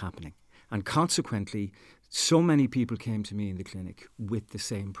stuff happening. And consequently, so many people came to me in the clinic with the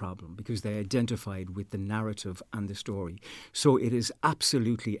same problem because they identified with the narrative and the story. So it is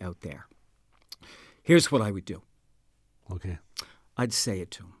absolutely out there. Here's what I would do. Okay. I'd say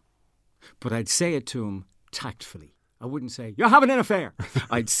it to him. But I'd say it to him tactfully. I wouldn't say, you're having an affair.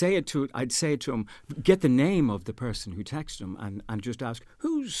 I'd say it to him, get the name of the person who texted him and just ask,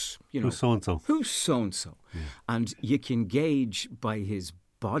 who's so-and-so? Who's so-and-so? Yeah. And you can gauge by his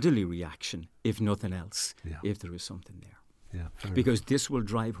bodily reaction, if nothing else, if there is something there. Yeah, because this will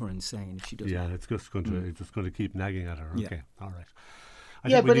drive her insane if she doesn't. Yeah, it's just going to keep nagging at her. Okay, all right.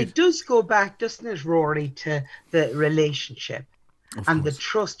 It does go back, doesn't it, Rory, to the relationship and the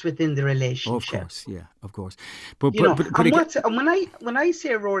trust within the relationship. Of course. But when I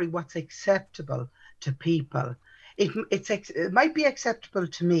say, Rory, what's acceptable to people, it might be acceptable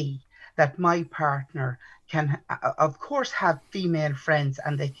to me that my partner can, of course, have female friends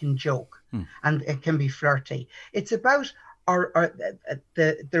and they can joke and it can be flirty. It's about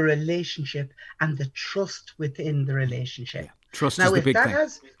the relationship and the trust within the relationship. Yeah. Trust is the big thing.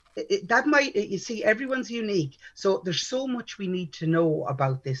 That might, you see, everyone's unique. So there's so much we need to know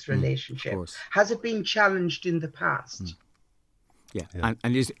about this relationship. Has it been challenged in the past? Yeah.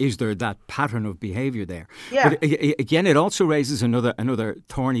 And is there that pattern of behaviour there? Yeah. But again, it also raises another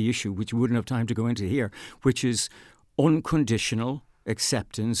thorny issue, which we wouldn't have time to go into here, which is unconditional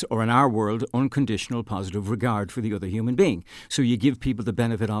acceptance, or in our world, unconditional positive regard for the other human being. So you give people the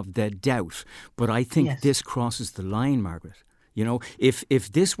benefit of the doubt. But I think this crosses the line, Margaret. You know, if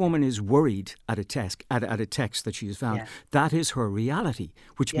this woman is worried at a text that she has found, that is her reality,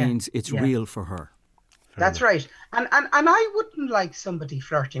 which means it's real for her. That's right. And I wouldn't like somebody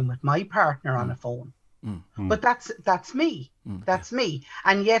flirting with my partner on a phone. But that's me. That's me.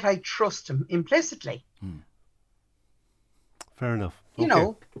 And yet I trust him implicitly. Fair enough. You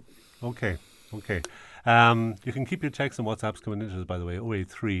know. Okay. You can keep your texts and WhatsApps coming into us, by the way,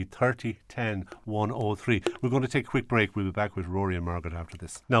 083 30 10 103. We're going to take a quick break. We'll be back with Rory and Margaret after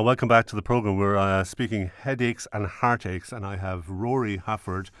this. Now, welcome back to the programme. We're speaking headaches and heartaches, and I have Rory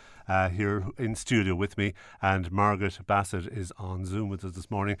Hafford here in studio with me, and Margaret Bassett is on Zoom with us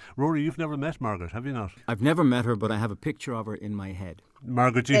this morning. Rory, you've never met Margaret, have you not? I've never met her, but I have a picture of her in my head.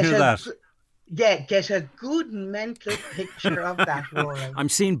 Margaret, do you hear that? Get a good mental picture of that, Rory. I'm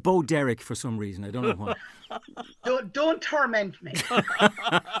seeing Bo Derek for some reason. I don't know why. Don't torment me.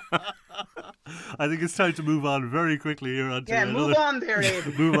 I think it's time to move on very quickly here. Move on there,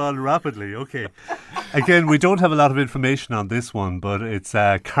 Aidan. Move on rapidly, okay. Again, we don't have a lot of information on this one, but it's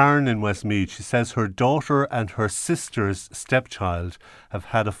Karen in Westmeath. She says her daughter and her sister's stepchild have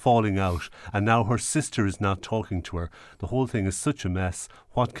had a falling out, and now her sister is not talking to her. The whole thing is such a mess.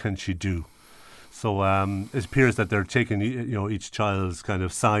 What can she do? So it appears that they're taking, each child's kind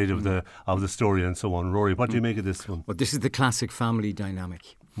of side of the story and so on. Rory, what do you make of this one? Well, this is the classic family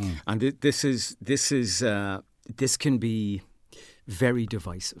dynamic, and this can be very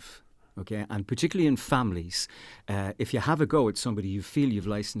divisive. Okay, and particularly in families, if you have a go at somebody, you feel you've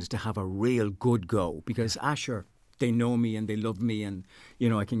licensed to have a real good go because, sure, they know me and they love me, and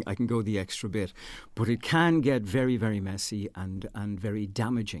I can go the extra bit. But it can get very, very messy and very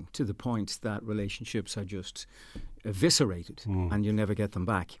damaging to the point that relationships are just eviscerated and you never get them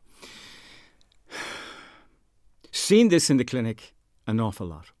back. Seen this in the clinic an awful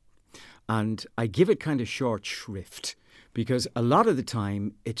lot, and I give it kind of short shrift because a lot of the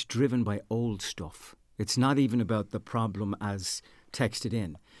time it's driven by old stuff. It's not even about the problem as texted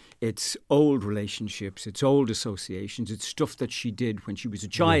in. It's old relationships, it's old associations, it's stuff that she did when she was a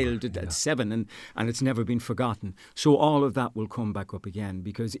child at 7, and it's never been forgotten. So all of that will come back up again,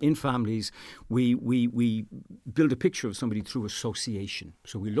 because in families we build a picture of somebody through association.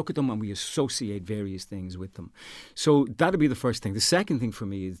 So we look at them and we associate various things with them. So that'll be the first thing. The second thing for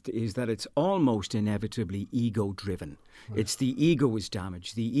me is that it's almost inevitably ego-driven. Right. It's the ego is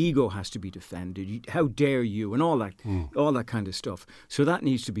damaged. The ego has to be defended. How dare you, and all that kind of stuff. So that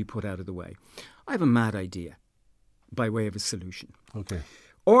needs to be put out of the way. I have a mad idea by way of a solution. Okay.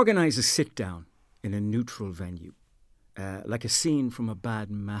 Organise a sit-down in a neutral venue, like a scene from a bad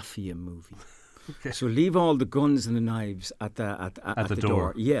mafia movie. Okay. So leave all the guns and the knives at the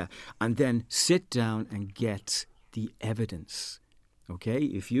door. Yeah. And then sit down and get the evidence. Okay?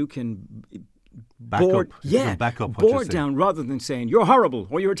 If you can back up down rather than saying you're horrible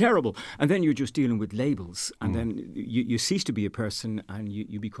or you're terrible, and then you're just dealing with labels, and then you cease to be a person and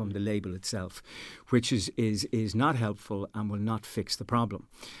you become the label itself, which is not helpful and will not fix the problem.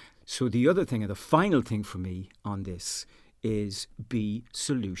 So the other thing, and the final thing for me on this, is be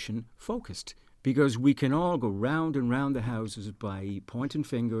solution focused. Because we can all go round and round the houses by pointing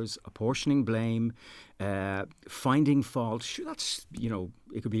fingers, apportioning blame, finding fault. Sure, that's,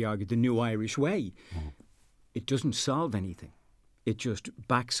 it could be argued the new Irish way. It doesn't solve anything. It just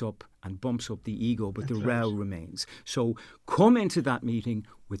backs up and bumps up the ego, but the row remains. So come into that meeting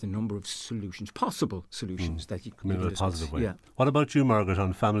with a number of solutions, possible solutions that you can in a positive way. Yeah. What about you, Margaret,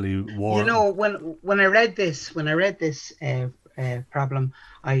 on family war? When I read this problem,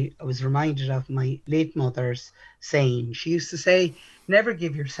 I was reminded of my late mother's saying. She used to say, never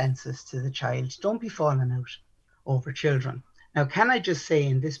give your senses to the child. Don't be falling out over children. Now, can I just say,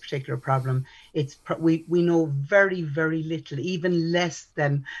 in this particular problem, we know very, very little, even less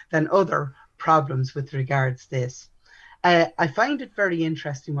than other problems with regards to this. I find it very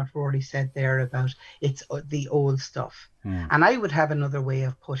interesting what Rory said there about it's the old stuff. And I would have another way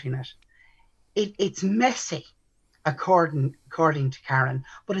of putting it. It's messy, according to Karen,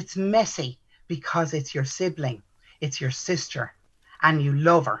 but it's messy because it's your sibling, it's your sister, and you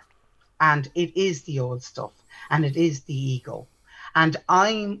love her. And it is the old stuff, and it is the ego. And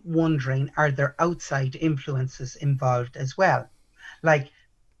I'm wondering, are there outside influences involved as well? Like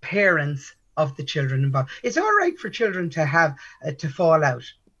parents of the children involved. It's all right for children to have to fall out.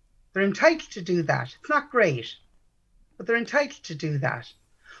 They're entitled to do that. It's not great, but they're entitled to do that.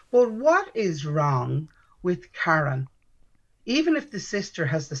 But what is wrong with Karen, even if the sister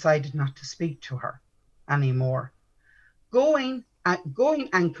has decided not to speak to her anymore, going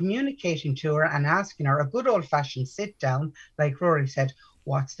and communicating to her and asking her a good old-fashioned sit-down, like Rory said,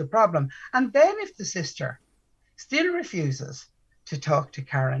 what's the problem? And then if the sister still refuses to talk to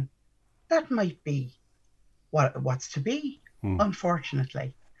Karen, that might be what's to be,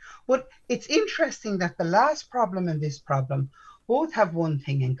 unfortunately. But it's interesting that the last problem and this problem both have one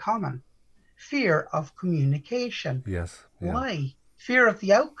thing in common: fear of communication. Yes. Yeah. Why? Fear of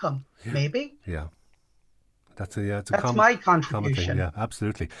the outcome, maybe. Yeah. That's my contribution. Thing. Yeah,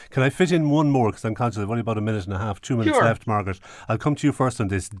 absolutely. Can I fit in one more, because I'm conscious I've only about a minute and a half, 2 minutes left, Margaret. I'll come to you first on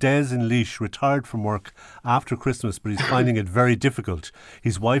this. Des in Laois retired from work after Christmas, but he's finding it very difficult.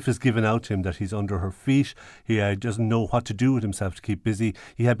 His wife has given out to him that he's under her feet. He doesn't know what to do with himself to keep busy.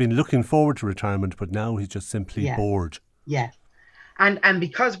 He had been looking forward to retirement, but now he's just simply bored. Yeah. And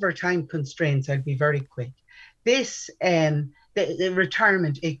because of our time constraints, I'll be very quick. This the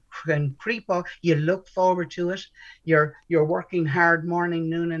retirement, it can creep up. You look forward to it. You're working hard morning,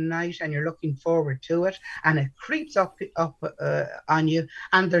 noon, and night, and you're looking forward to it, and it creeps up on you,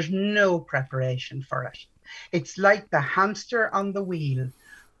 and there's no preparation for it. It's like the hamster on the wheel,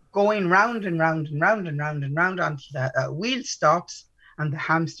 going round and round and round and round and round until the wheel stops, and the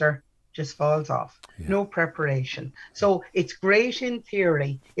hamster just falls off. Yeah. No preparation. So it's great in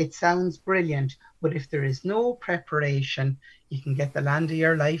theory. It sounds brilliant, but if there is no preparation, you can get the land of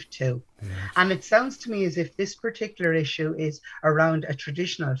your life too. Yes. And it sounds to me as if this particular issue is around a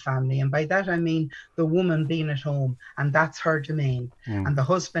traditional family. And by that, I mean the woman being at home, and that's her domain. And the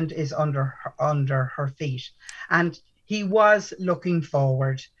husband is under her feet. And he was looking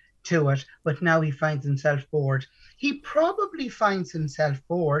forward to it, but now he finds himself bored. He probably finds himself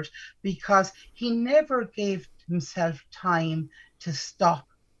bored because he never gave himself time to stop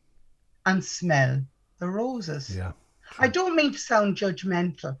and smell the roses. Yeah. I don't mean to sound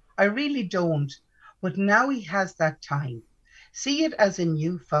judgmental. I really don't. But now he has that time. See it as a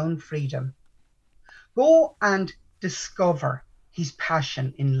newfound freedom. Go and discover his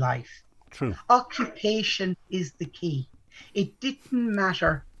passion in life. True. Occupation is the key. It didn't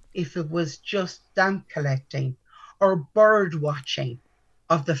matter if it was just stamp collecting or bird watching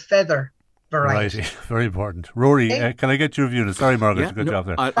of the feather variety. Very important. Rory, Okay. can I get your view? Sorry, Margaret, Yeah, good no, job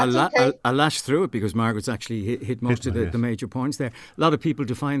there. I'll lash through it because Margaret's actually hit most of the major points there. A lot of people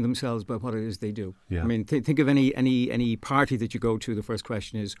define themselves by what it is they do. Yeah. I mean, think of any party that you go to. The first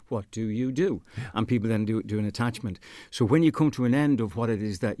question is, what do you do? And people then do an attachment. So when you come to an end of what it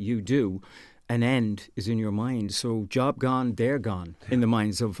is that you do, an end is in your mind. So job gone, they're gone in the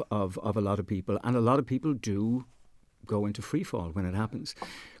minds of a lot of people. And a lot of people do go into free fall when it happens.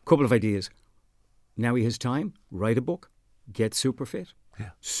 Couple of ideas. Now he has time, write a book, get super fit,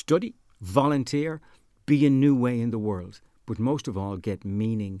 study, volunteer, be a new way in the world, but most of all, get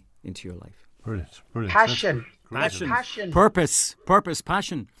meaning into your life. Brilliant. Passion. Passion. Purpose,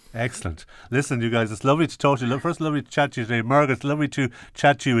 passion. Excellent. Listen, you guys, it's lovely to talk to you. First, lovely to chat to you today. Margaret, it's lovely to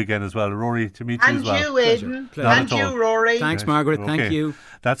chat to you again as well. Rory, to meet you as well. And you, Aidan. And you, Rory. Thanks, Margaret. Okay. Thank you.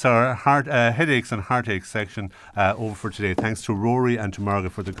 That's our headaches and heartaches section over for today. Thanks to Rory and to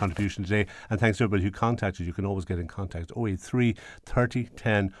Margaret for the contribution today. And thanks to everybody who contacted. You can always get in contact. 083 30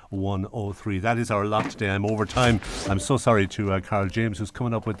 10 103. That is our lot today. I'm over time. I'm so sorry to Carl James, who's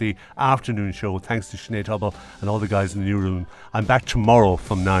coming up with the afternoon show. Thanks to Sinead Hubble and all the guys in the new room. I'm back tomorrow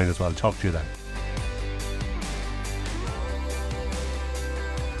from 9 as well. Talk to you then.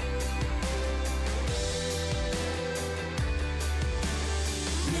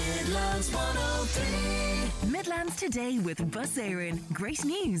 Midlands Today with Bus Éireann. Great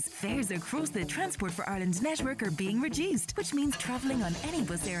news. Fares across the Transport for Ireland network are being reduced, which means travelling on any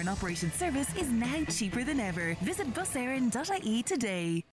Bus Éireann operated service is now cheaper than ever. Visit buséireann.ie today.